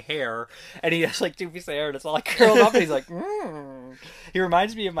fucking hair, and he has like 2 pieces of hair and it's all like curled up. And he's like, He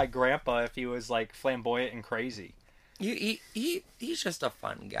reminds me of my grandpa if he was like flamboyant and crazy. He's just a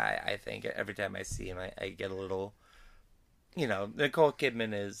fun guy. I think every time I see him, I get a little, you know. Nicole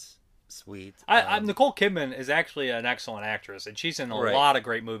Kidman is sweet. Nicole Kidman is actually an excellent actress, and she's in a lot of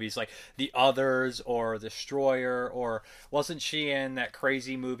great movies like The Others or Destroyer, or wasn't she in that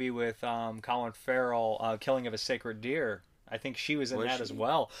crazy movie with Colin Farrell, Killing of a Sacred Deer? I think she was in that as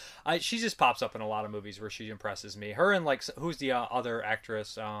well. She just pops up in a lot of movies where she impresses me. Her and like, who's the other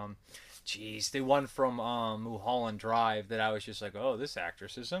actress? The one from Mulholland Drive that I was just like, oh, this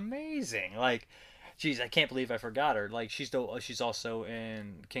actress is amazing. Like, jeez, I can't believe I forgot her. Like, she's also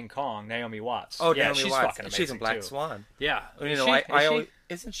in King Kong, Naomi Watts. Oh, yeah, Naomi she's Watts. fucking amazing. She's in Black Swan. Yeah. You know,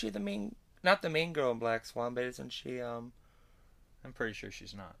 isn't she the main, not the main girl in Black Swan, but isn't she, I'm pretty sure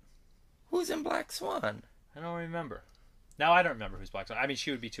she's not. Who's in Black Swan? I don't remember. No, I don't remember who's Black Swan. I mean, she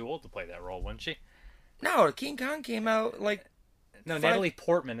would be too old to play that role, wouldn't she? No, King Kong came out, like... No, Natalie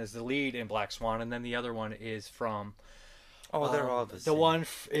Portman is the lead in Black Swan, and then the other one is from... Oh, they're all the same. The one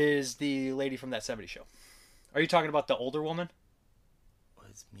is the lady from that 70s show. Are you talking about the older woman?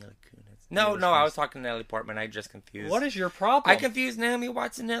 Was Mila Kunis? No, I was talking to Natalie Portman. I just confused. What is your problem? I confused Naomi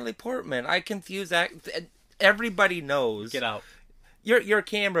Watts and Natalie Portman. I confused that. Everybody knows. Get out. Your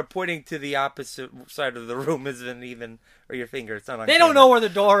camera pointing to the opposite side of the room isn't even, or your finger. It's not on. They don't know where the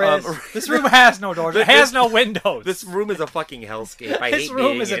door is. This room has no doors. It has no windows. This room is a fucking hellscape. This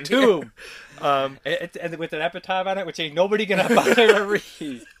room is a tomb. And with an epitaph on it, which ain't nobody gonna bother to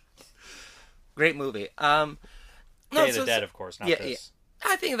read. Great movie. Day of the Dead, of course, not this.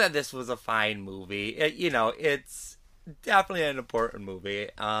 Yeah. I think that this was a fine movie. It's definitely an important movie.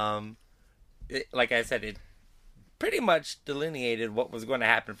 Like I said, it pretty much delineated what was going to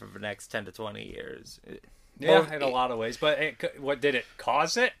happen for the next 10 to 20 years. Yeah, in a lot of ways. But what did it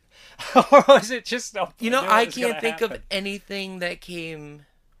cause it? Or was it just... I can't think of anything that came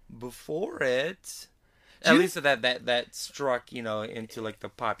before it. At least that struck, into like the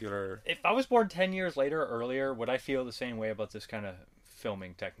popular... If I was born 10 years later or earlier, would I feel the same way about this kind of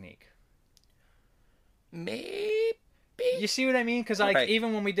filming technique? Maybe. You see what I mean? Because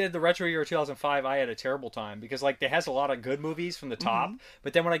even when we did the retro year of 2005, I had a terrible time because it has a lot of good movies from the top,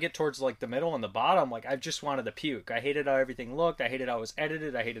 but then when I get towards the middle and the bottom, I just wanted to puke. I hated how everything looked. I hated how it was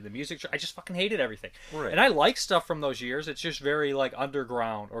edited. I hated the music. I just fucking hated everything. Right. And I like stuff from those years. It's just very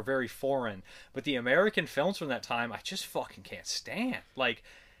underground or very foreign. But the American films from that time, I just fucking can't stand.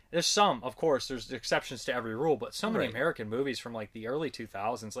 There's some, of course, there's exceptions to every rule, but so many American movies from the early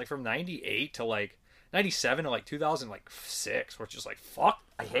 2000s, from 98 to 97 to 2006, where it's just fuck,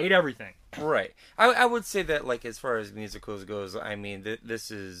 I hate everything. Right. I would say that as far as musicals goes, I mean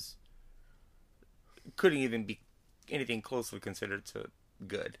this couldn't even be anything closely considered to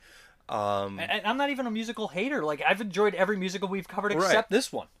good. And I'm not even a musical hater. I've enjoyed every musical we've covered except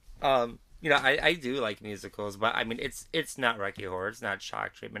this one. I do like musicals, but I mean it's not Rocky Horror, it's not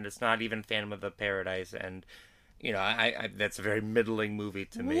Shock Treatment, it's not even Phantom of the Paradise, and I that's a very middling movie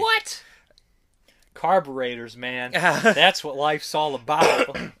to me. What? Carburetors, man. That's what life's all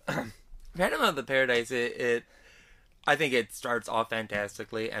about. Phantom of the Paradise, I think it starts off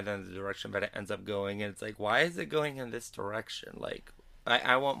fantastically, and then the direction that it ends up going, and it's why is it going in this direction?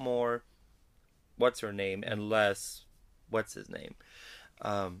 I want more what's her name and less what's his name.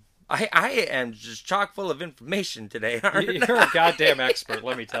 I am just chock full of information today. You're a goddamn expert,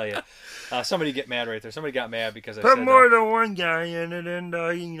 let me tell you. Somebody get mad right there. Somebody got mad because I put said... more than one guy in it and,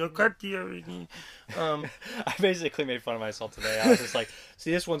 cut the everything. I basically made fun of myself today. I was just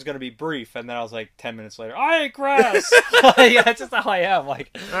see, this one's going to be brief. And then I was 10 minutes later, I ate grass! That's just how I am. I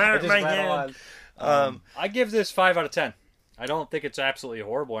just rattle on. I give this 5 out of 10. I don't think it's absolutely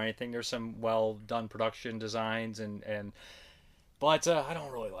horrible or anything. There's some well-done production designs, but I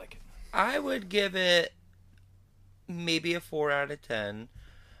don't really like it. I would give it maybe a 4 out of 10.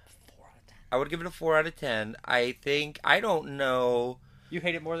 4 out of 10. I would give it a 4 out of 10. I don't know. You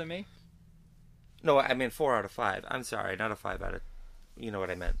hate it more than me? No, I mean 4 out of 5. I'm sorry, not a 5 out of... You know what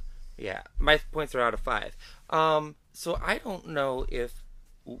I meant. Yeah, my points are out of 5. So I don't know if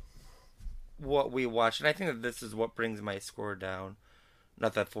what we watched, and I think that this is what brings my score down.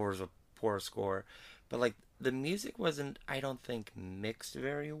 Not that 4 is a poor score, but the music wasn't, I don't think, mixed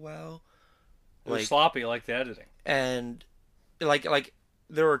very well. It was sloppy, like the editing. And,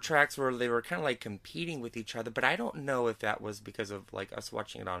 there were tracks where they were kind of, competing with each other, but I don't know if that was because of, us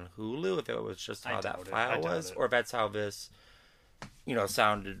watching it on Hulu, if it was just how that file was, or if that's how this,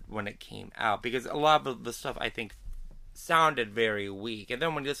 sounded when it came out. Because a lot of the stuff, I think, sounded very weak. And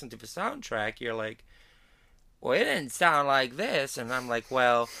then when you listen to the soundtrack, you're like, well, it didn't sound like this. And I'm like,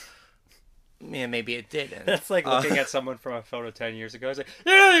 well... Yeah, maybe it didn't. That's looking at someone from a photo 10 years ago. It's you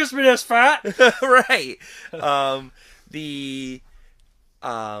don't used to be this fat! Right. The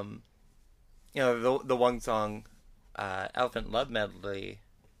one song, Elephant Love Medley.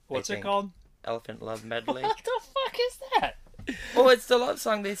 What's it called? Elephant Love Medley. What the fuck is that? Oh, it's the love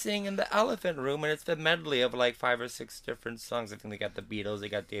song they sing in the Elephant Room, and it's the medley of 5 or 6 different songs. I think they got the Beatles, they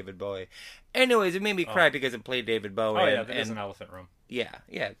got David Bowie. Anyways, it made me cry because it played David Bowie. Oh, yeah, that is an Elephant Room. Yeah,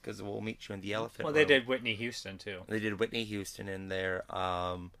 because we'll meet you in the Elephant Room. Well, they did Whitney Houston, too. They did Whitney Houston in there.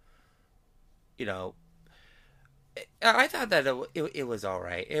 I thought that it was all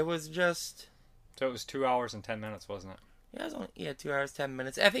right. It was just... So it was 2 hours and 10 minutes, wasn't it? Yeah, it was only 2 hours, 10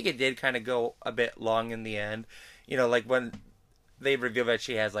 minutes. I think it did kind of go a bit long in the end. When they reveal that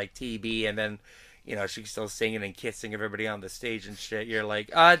she has TB, and then she's still singing and kissing everybody on the stage and shit. You're like,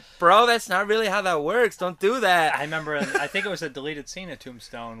 bro, that's not really how that works. Don't do that. I remember, I think it was a deleted scene at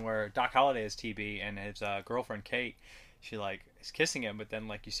Tombstone where Doc Holliday has TB and his girlfriend Kate, she is kissing him, but then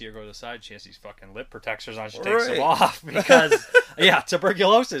you see her go to the side, she has these fucking lip protectors on. She takes them off because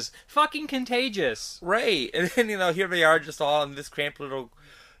tuberculosis, fucking contagious. Right, and then here they are, just all in this cramped little,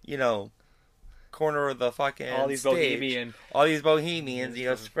 corner of the fucking all these stage.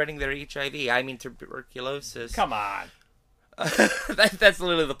 Bohemians, spreading their HIV. I mean tuberculosis. Come on. That's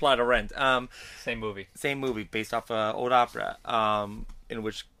literally the plot of Rent. Same movie, based off an old opera. In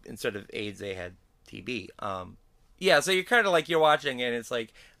which instead of AIDS they had TB. So you're kind of you're watching and it's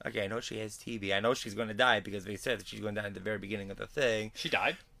okay, I know she has TB. I know she's going to die because they said that she's going to die at the very beginning of the thing. She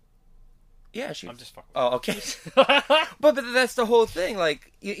died? Yeah, I'm just fucking. Oh, okay. but that's the whole thing.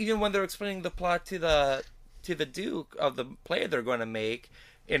 Even when they're explaining the plot to the Duke of the play they're going to make,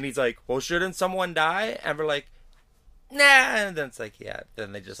 and he's like, "Well, shouldn't someone die?" And we're like, nah, and then it's like, yeah,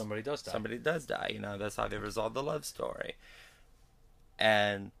 then they just somebody does die. You know, that's how they resolve the love story.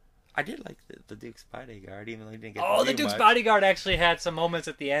 And I did like the Duke's Bodyguard, even though he didn't get to the do Duke's much. Bodyguard actually had some moments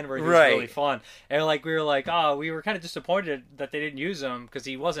at the end where he was really fun, and like we were kind of disappointed that they didn't use him because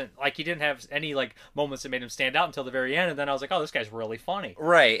he wasn't like he didn't have any like moments that made him stand out until the very end, and then I was like, oh, this guy's really funny,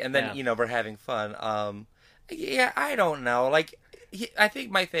 right? And then we're having fun. Yeah, I don't know. Like, I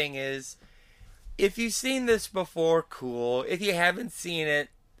think my thing is, if you've seen this before, cool. If you haven't seen it,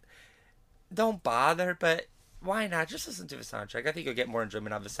 don't bother. But why not? Just listen to the soundtrack. I think you'll get more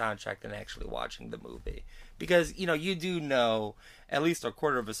enjoyment out of the soundtrack than actually watching the movie. Because, you do know at least a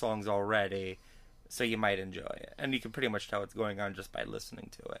quarter of the songs already, so you might enjoy it. And you can pretty much tell what's going on just by listening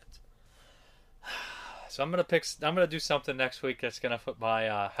to it. So I'm gonna do something next week that's gonna put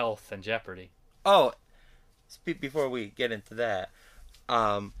my health in jeopardy. Oh, before we get into that,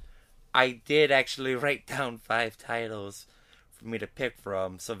 I did actually write down 5 titles for me to pick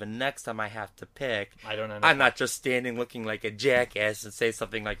from, so the next time I have to pick, I'm not just standing looking like a jackass and say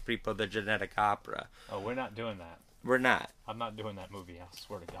something like Freepo the Genetic Opera. Oh, we're not doing that. We're not. I'm not doing that movie, I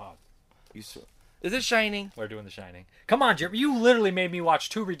swear to God. Is it Shining? We're doing The Shining. Come on, Jeremy. You literally made me watch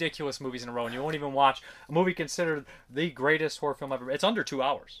 2 ridiculous movies in a row, and you won't even watch a movie considered the greatest horror film ever. It's under 2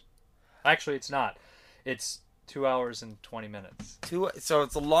 hours. Actually, it's not. It's 2 hours and 20 minutes. So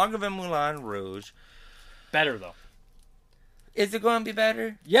it's longer than Moulin Rouge. Better, though. Is it going to be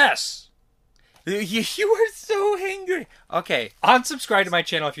better? Yes! You are so angry. Okay. Unsubscribe to my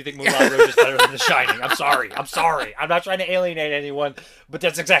channel if you think Moulin Rouge is better than The Shining. I'm sorry. I'm not trying to alienate anyone, but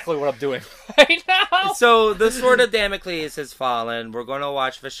that's exactly what I'm doing right now. So the Sword of Damocles has fallen. We're going to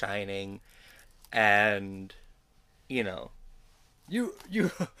watch The Shining. And,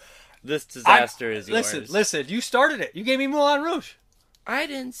 this disaster is yours. Listen. You started it. You gave me Moulin Rouge. I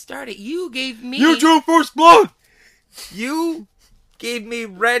didn't start it. You gave me... You drew First Blood! You gave me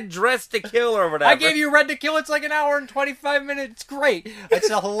Red Dress to Kill or whatever. I gave you Red to Kill. It's like an hour and 25 minutes. It's great. It's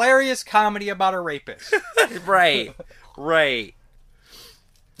a hilarious comedy about a rapist. Right.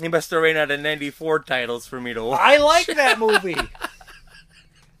 You must have ran out of 94 titles for me to watch. I like that movie.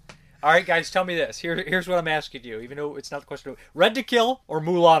 All right, guys, tell me this. Here's what I'm asking you, even though it's not the question. Red to Kill or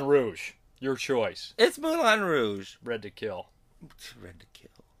Moulin Rouge? Your choice. It's Moulin Rouge. Red to Kill. Red to Kill.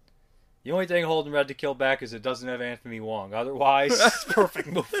 The only thing holding Red to Kill back is it doesn't have Anthony Wong. Otherwise, it's a perfect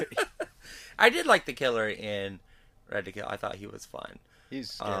movie. I did like the killer in Red to Kill. I thought he was fun.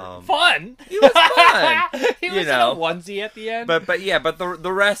 He's fun. He was fun. He was in a onesie at the end. But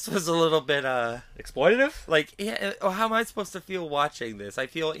the rest was a little bit exploitative. Like, how am I supposed to feel watching this? I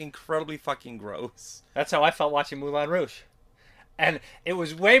feel incredibly fucking gross. That's how I felt watching Moulin Rouge. And it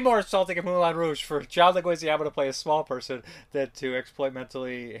was way more insulting in Moulin Rouge for John Leguizamo to play a small person than to exploit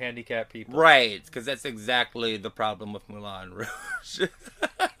mentally handicapped people. Right, because that's exactly the problem with Moulin Rouge.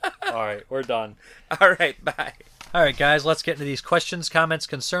 All right, we're done. All right, bye. All right, guys, let's get into these questions, comments,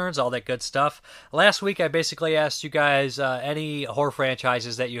 concerns, all that good stuff. Last week, I basically asked you guys any horror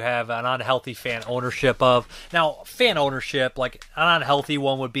franchises that you have an unhealthy fan ownership of. Now, fan ownership, like an unhealthy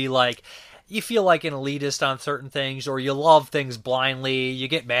one would be like, you feel like an elitist on certain things, or you love things blindly, you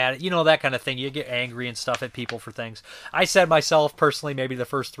get mad, that kind of thing. You get angry and stuff at people for things. I said myself, personally, maybe the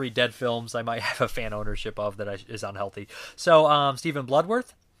first 3 Dead films I might have a fan ownership of that is unhealthy. So, Stephen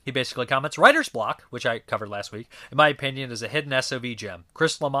Bloodworth, he basically comments, Writer's Block, which I covered last week, in my opinion, is a hidden SOV gem.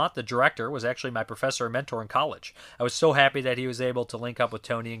 Chris Lamont, the director, was actually my professor and mentor in college. I was so happy that he was able to link up with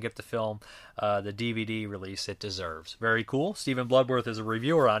Tony and give the film the DVD release it deserves. Very cool. Stephen Bloodworth is a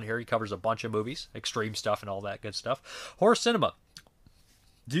reviewer on here. He covers a bunch of movies, extreme stuff and all that good stuff. Horror cinema.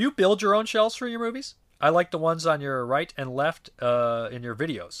 Do you build your own shelves for your movies? I like the ones on your right and left in your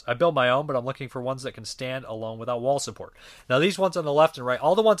videos. I build my own, but I'm looking for ones that can stand alone without wall support. Now, these ones on the left and right,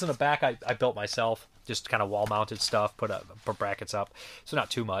 all the ones in the back I built myself. Just kind of wall-mounted stuff, put brackets up, so not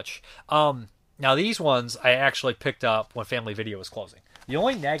too much. Now, these ones I actually picked up when Family Video was closing. The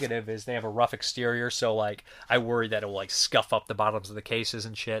only negative is they have a rough exterior, so like I worry that it will like scuff up the bottoms of the cases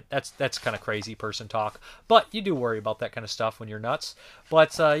and shit. That's kind of crazy person talk, but you do worry about that kind of stuff when you're nuts.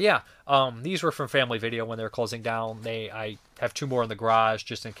 But these were from Family Video when they were closing down. I have 2 more in the garage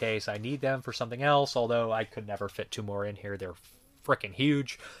just in case I need them for something else. Although I could never fit 2 more in here. They're freaking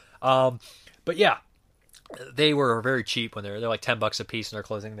huge. But yeah. They were very cheap when they're like $10 a piece and they're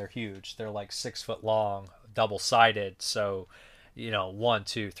closing. They're huge. They're like 6 foot long, double sided. So 1,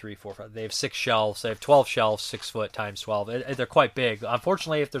 2, 3, 4, 5. They have 6 shelves. They have 12 shelves, 6 foot times 12. They're quite big.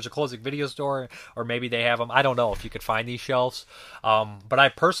 Unfortunately, if there's a closing video store, or maybe they have them, I don't know if you could find these shelves. But I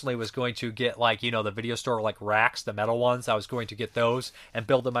personally was going to get the video store racks, the metal ones. I was going to get those and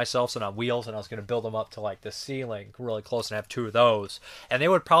build them myself, and on wheels, and I was going to build them up to the ceiling really close and have 2 of those. And they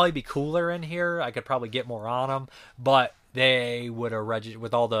would probably be cooler in here. I could probably get more on them, but they would have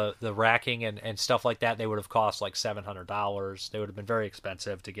with all the racking and stuff like that, they would have cost $700. They would have been very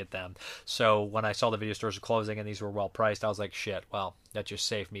expensive to get them. So when I saw the video stores were closing and these were well priced, I was like, shit, well, that just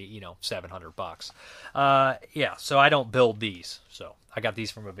saved me, $700. Yeah, so I don't build these. So I got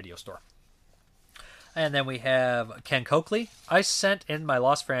these from a video store. And then we have Ken Coakley. I sent in my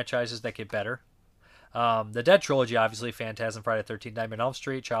Lost franchises that get better. The Dead trilogy, obviously, Phantasm, Friday the 13th, Nightmare on Elm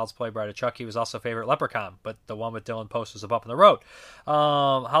Street, Child's Play, Bride of Chucky was also a favorite. Leprechaun, but the one with Dylan Post was a bump in the road.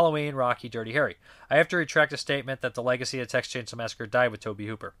 Halloween, Rocky, Dirty Harry. I have to retract a statement that the legacy of Texas Chainsaw Massacre died with Tobe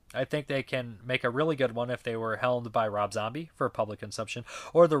Hooper. I think they can make a really good one if they were helmed by Rob Zombie for public consumption,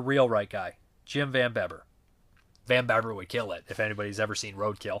 or the real right guy, Jim Van Beber. Van Beber would kill it if anybody's ever seen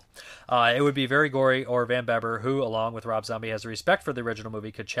Roadkill. It would be very gory, or Van Beber, who, along with Rob Zombie, has respect for the original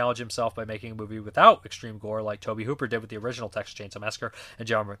movie, could challenge himself by making a movie without extreme gore like Tobe Hooper did with the original Texas Chainsaw Massacre and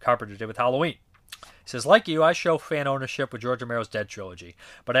John Carpenter did with Halloween. He says, like you, I show fan ownership with George Romero's Dead trilogy,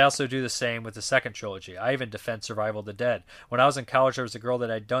 but I also do the same with the second trilogy. I even defend Survival of the Dead. When I was in college, there was a girl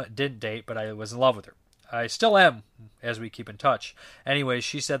that I didn't date, but I was in love with her. I still am, as we keep in touch. Anyways,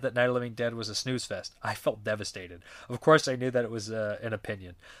 she said that Night of the Living Dead was a snooze fest. I felt devastated. Of course, I knew that it was an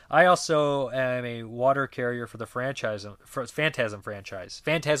opinion. I also am a water carrier for the Phantasm franchise.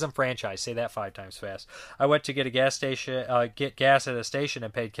 Phantasm franchise. Say that 5 times fast. I went to get gas at a station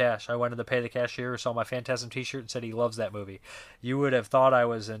and paid cash. I went in to pay the cashier, saw my Phantasm T-shirt, and said he loves that movie. You would have thought I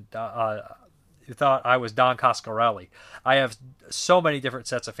was Don Coscarelli. I have so many different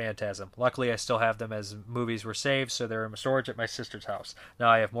sets of Phantasm. Luckily, I still have them as movies were saved, so they're in storage at my sister's house. Now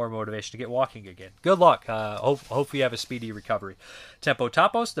I have more motivation to get walking again. Good luck. Hope you have a speedy recovery. Tempo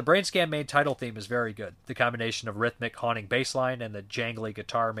Tapos. The Brain Scan main title theme is very good. The combination of rhythmic, haunting bass line and the jangly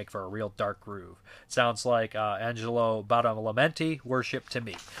guitar make for a real dark groove. It sounds like Angelo Badalamenti worship to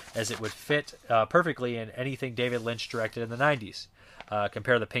me, as it would fit perfectly in anything David Lynch directed in the 90s.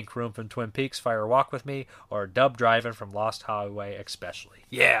 Compare the Pink Room from Twin Peaks, Fire Walk With Me, or Dub Driving from Lost Highway especially.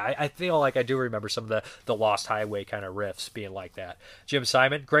 Yeah, I feel like I do remember some of the Lost Highway kind of riffs being like that. Jim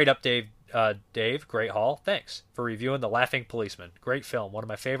Simon, great update, Dave. Great haul. Thanks for reviewing The Laughing Policeman. Great film. One of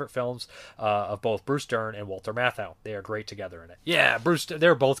my favorite films of both Bruce Dern and Walter Matthau. They are great together in it. Yeah,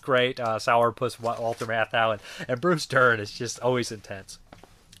 they're both great. Sourpuss, Walter Matthau, and Bruce Dern is just always intense.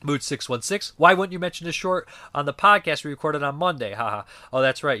 Mood 616. Why wouldn't you mention this short on the podcast we recorded on Monday? Haha. Oh,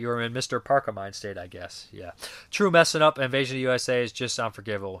 that's right. You were in Mrparka mind state, I guess. Yeah. True messing up. Invasion of the USA is just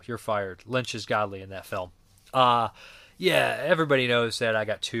unforgivable. You're fired. Lynch is godly in that film. Yeah, everybody knows that I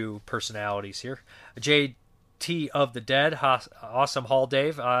got 2 personalities here. JT of the Dead. Awesome haul,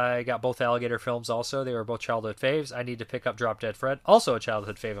 Dave. I got both Alligator films also. They were both childhood faves. I need to pick up Drop Dead Fred. Also a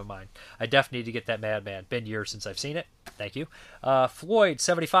childhood fave of mine. I definitely need to get that Madman. Been years since I've seen it. Thank you.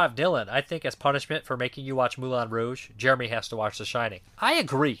 Floyd75 Dylan. I think as punishment for making you watch Moulin Rouge, Jeremy has to watch The Shining. I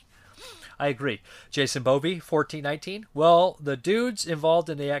agree. Jason Bovey, 1419. Well, the dudes involved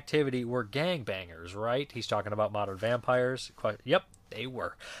in the activity were gangbangers, right? He's talking about Modern Vampires. Yep, they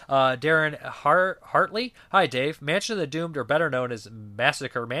were. Darren Hartley. Hi, Dave. Mansion of the Doomed, or better known as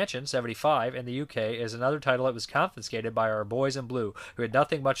Massacre Mansion 75 in the UK, is another title that was confiscated by our boys in blue, who had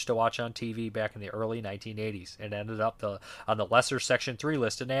nothing much to watch on TV back in the early 1980s, and ended up on the lesser Section 3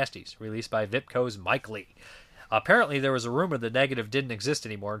 list of nasties, released by Vipco's Mike Lee. Apparently, there was a rumor the negative didn't exist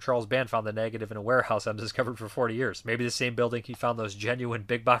anymore, and Charles Band found the negative in a warehouse undiscovered for 40 years. Maybe the same building he found those genuine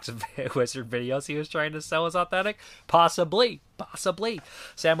big box of Wizard videos he was trying to sell as authentic? Possibly.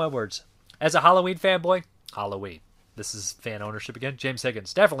 Sam Edwards. As a Halloween fanboy, Halloween. This is fan ownership again. James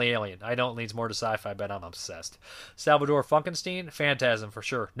Higgins. Definitely Alien. I know it leans more to sci-fi, but I'm obsessed. Salvador Funkenstein. Phantasm for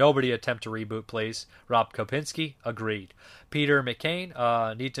sure. Nobody attempt to reboot, please. Rob Kopinski. Agreed. Peter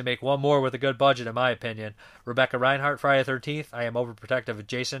McCain. Need to make one more with a good budget, in my opinion. Rebecca Reinhart. Friday the 13th. I am overprotective of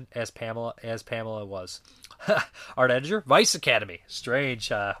Jason as Pamela was. Art Editor. Vice Academy. Strange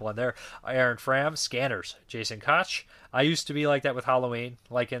one there. Aaron Fram. Scanners. Jason Koch. I used to be like that with Halloween.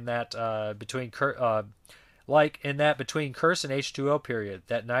 Like in that between Curse and H2O period,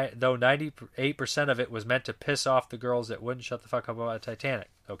 though 98% of it was meant to piss off the girls that wouldn't shut the fuck up about Titanic.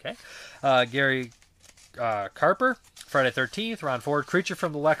 Okay. Gary Carper, Friday 13th, Ron Ford, Creature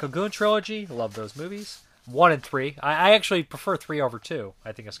from the Black Lagoon trilogy. Love those movies. 1 and 3. I actually prefer 3 over 2.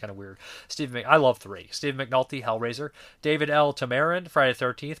 I think it's kind of weird. I love 3. Stephen McNulty, Hellraiser. David L. Tamarin, Friday the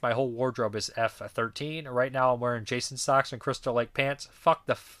 13th. My whole wardrobe is F13. Right now I'm wearing Jason socks and Crystal Lake pants. Fuck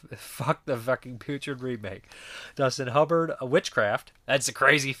the fucking putrid remake. Dustin Hubbard, Witchcraft. That's a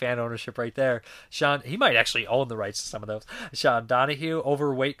crazy fan ownership right there. Sean, he might actually own the rights to some of those. Sean Donahue,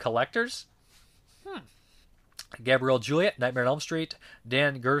 Overweight Collectors. Gabrielle Juliet, Nightmare on Elm Street.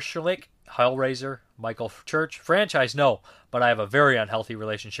 Dan Gershulik, Hellraiser. Michael Church. Franchise, no, but I have a very unhealthy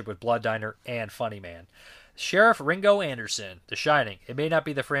relationship with Blood Diner and Funny Man. Sheriff Ringo Anderson, The Shining. It may not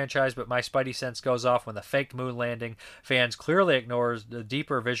be the franchise, but my spidey sense goes off when the faked moon landing fans clearly ignores the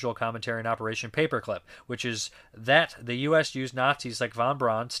deeper visual commentary in Operation Paperclip, which is that the U.S. used Nazis like von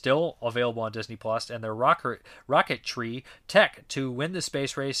Braun, still available on Disney Plus, and their rocketry tech to win the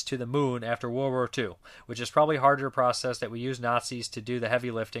space race to the moon after World War II, which is probably harder to process that we use Nazis to do the heavy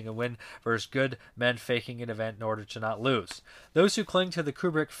lifting and win versus good men faking an event in order to not lose. Those who cling to the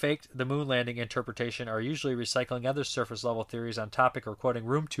Kubrick faked the moon landing interpretation are usually recycling other surface level theories on topic or quoting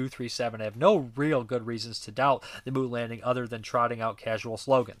Room 237. I have no real good reasons to doubt the moon landing other than trotting out casual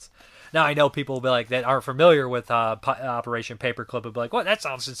slogans. Now I know people will be like that aren't familiar with Operation Paperclip will be like, "What? That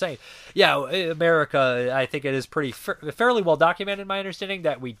sounds insane." Yeah, America, I think it is fairly well documented. My understanding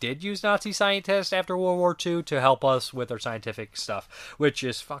that we did use Nazi scientists after World War II to help us with our scientific stuff, which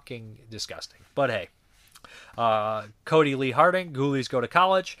is fucking disgusting. But hey. Cody Lee Harding, Ghoulies Go to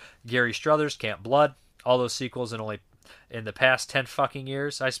College, Gary Struthers, Camp Blood, all those sequels in the past 10 fucking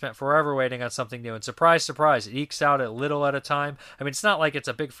years. I spent forever waiting on something new, and surprise, surprise, it ekes out a little at a time. I mean, it's not like it's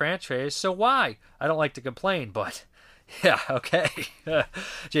a big franchise, so why? I don't like to complain, but yeah, okay.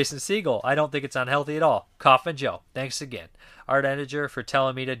 Jason Siegel, I don't think it's unhealthy at all. Coffin Joe, thanks again. Art Ediger for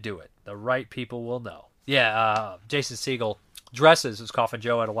telling me to do it. The right people will know. Yeah, Jason Siegel dresses as Coffin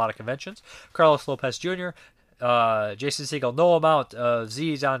Joe at a lot of conventions. Carlos Lopez Jr., Jason Siegel, no amount of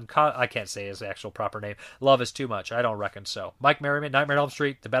Z's on... I can't say his actual proper name. Love is too much. I don't reckon so. Mike Merriman, Nightmare on Elm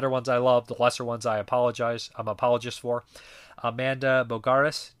Street. The better ones I love. The lesser ones I'm apologist for. Amanda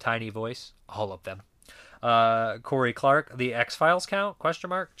Bogaris, Tiny Voice. All of them. Corey Clark, The X-Files count? ?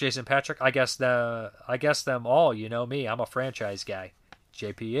 Jason Patrick, I guess them all. You know me. I'm a franchise guy.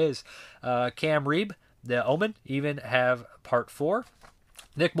 JP is. Cam Reeb, The Omen, even have part 4.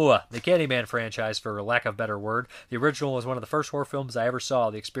 Nick Mua, the Candyman franchise, for lack of a better word. The original was one of the first horror films I ever saw.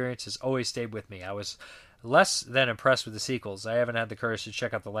 The experience has always stayed with me. I was less than impressed with the sequels. I haven't had the courage to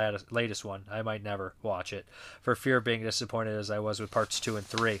check out the latest one. I might never watch it, for fear of being disappointed as I was with parts 2 and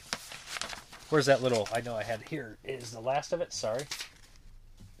 3. Where's that little... I know I had... Here is the last of it. Sorry.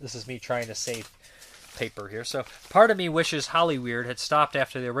 This is me trying to save paper here. So part of me wishes Hollyweird had stopped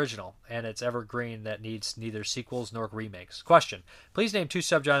after the original, and it's evergreen that needs neither sequels nor remakes. Question: please name 2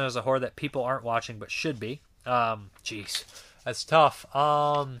 subgenres of horror that people aren't watching but should be. Jeez, that's tough. 2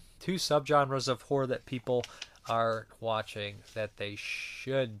 subgenres of horror that people aren't watching that they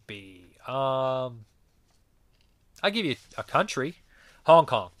should be. I'll give you a country. Hong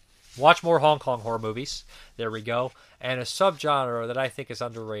Kong. Watch more Hong Kong horror movies. There we go. And a subgenre that I think is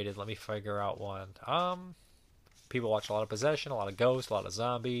underrated. Let me figure out one. People watch a lot of possession, a lot of ghosts, a lot of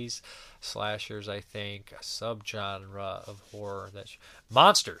zombies, slashers. I think a subgenre of horror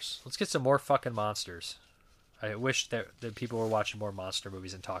monsters. Let's get some more fucking monsters. I wish that people were watching more monster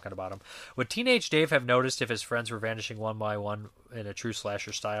movies and talking about them. Would Teenage Dave have noticed if his friends were vanishing one by one in a true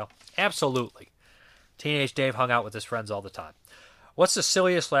slasher style? Absolutely. Teenage Dave hung out with his friends all the time. What's the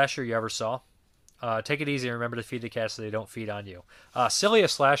silliest slasher you ever saw? Take it easy and remember to feed the cats so they don't feed on you.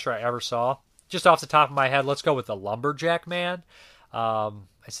 Silliest slasher I ever saw, just off the top of my head, let's go with the Lumberjack Man.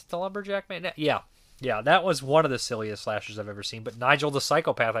 Is it the Lumberjack Man? Yeah, that was one of the silliest slashers I've ever seen. But Nigel the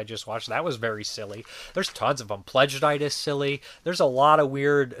Psychopath I just watched, that was very silly. There's tons of them. Pledge Night is silly. There's a lot of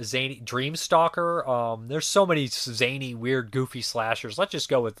weird, zany... Dreamstalker. There's so many zany, weird, goofy slashers. Let's just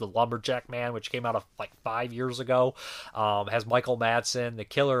go with the Lumberjack Man, which came out like 5 years ago. Has Michael Madsen. The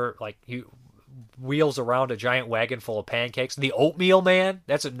killer, wheels around a giant wagon full of pancakes. The Oatmeal Man,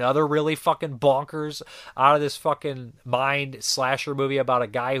 that's another really fucking bonkers, out of this fucking mind slasher movie about a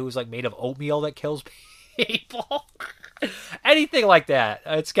guy who's made of oatmeal that kills people. Anything like that.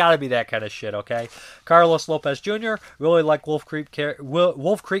 It's got to be that kind of shit, okay? Carlos Lopez Jr., really like Wolf Creek character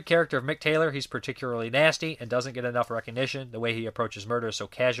of Mick Taylor. He's particularly nasty and doesn't get enough recognition. The way he approaches murder is so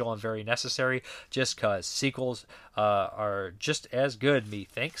casual and very necessary, just cause. Sequels are just as good,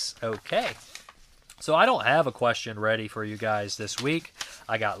 methinks. Okay. So I don't have a question ready for you guys this week.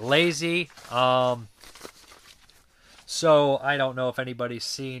 I got lazy. So I don't know if anybody's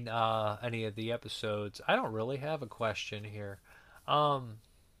seen any of the episodes. I don't really have a question here.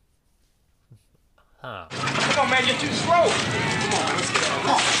 Huh. Come on, man, you're too slow. Come on, man, let's get out.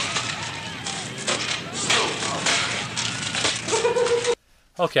 Come on.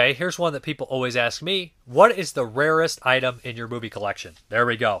 Okay, here's one that people always ask me. What is the rarest item in your movie collection? There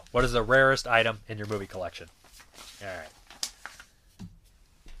we go. What is the rarest item in your movie collection? All right.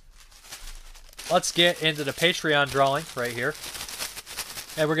 Let's get into the Patreon drawing right here.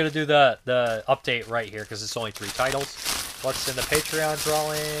 And we're going to do the update right here because it's only 3 titles. What's in the Patreon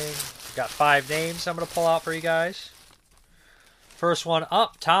drawing? We've got 5 names I'm going to pull out for you guys. First one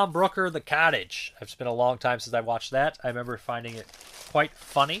up, Tom Brooker, The Cottage. It's been a long time since I watched that. I remember finding it quite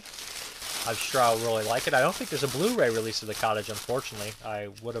funny. I'm sure I'll really like it. I don't think there's a Blu-ray release of The Cottage, unfortunately. I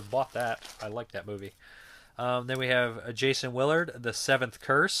would have bought that. I like that movie. Then we have Jason Willard, The Seventh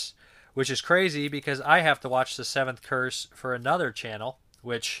Curse, which is crazy because I have to watch The Seventh Curse for another channel,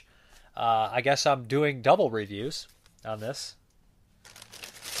 which I guess I'm doing double reviews on this.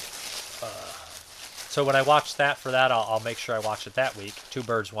 So when I watch that for that, I'll make sure I watch it that week. 2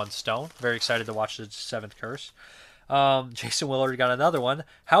 birds, 1 stone. Very excited to watch The Seventh Curse. Jason Willard got another one,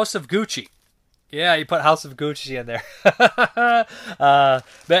 House of Gucci. Yeah, you put House of Gucci in there. But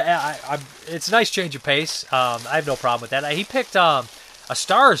it's a nice change of pace. I have no problem with that. He picked A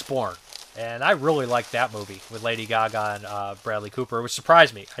Star is Born, and I really liked that movie with Lady Gaga and Bradley Cooper, which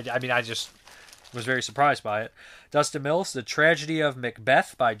surprised me. I mean, I just was very surprised by it. Dustin Mills, The Tragedy of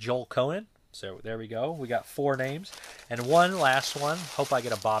Macbeth by Joel Coen. So there we go. We got 4 names. And one last one. Hope I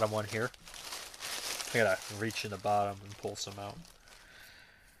get a bottom one here. I gotta reach in the bottom and pull some out.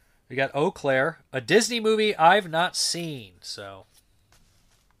 We got Eau Claire, a Disney movie I've not seen. So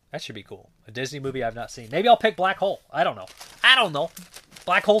that should be cool. A Disney movie I've not seen. Maybe I'll pick Black Hole. I don't know.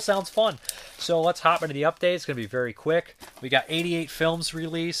 Black Hole sounds fun. So let's hop into the update. It's going to be very quick. We got 88 films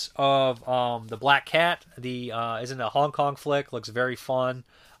release of The Black Cat. Isn't a Hong Kong flick. Looks very fun.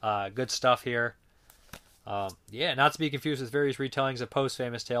 Good stuff here. Yeah, not to be confused with various retellings of Poe's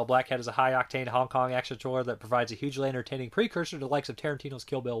famous tale. Black Cat is a high-octane Hong Kong action thriller that provides a hugely entertaining precursor to the likes of Tarantino's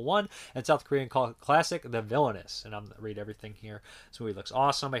Kill Bill 1 and South Korean classic The Villainous. And I'm going to read everything here. This movie looks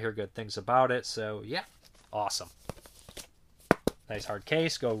awesome. I hear good things about it. So, yeah, awesome. Nice hard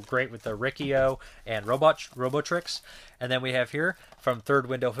case. Go great with the Riccio and Robotrix. And then we have here from Third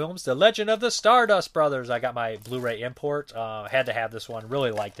Window Films, The Legend of the Stardust Brothers. I got my Blu-ray import. Had to have this one.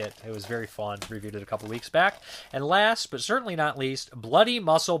 Really liked it. It was very fun. Reviewed it a couple weeks back. And last, but certainly not least, Bloody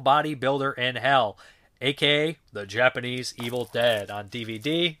Muscle Bodybuilder in Hell, a.k.a. The Japanese Evil Dead on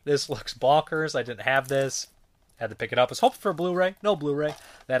DVD. This looks bonkers. I didn't have this. Had to pick it up. I was hoping for Blu-ray. No Blu-ray.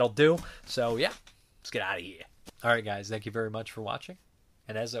 That'll do. So, yeah. Let's get out of here. All right, guys. Thank you very much for watching.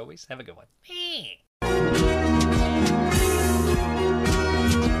 And as always, have a good one.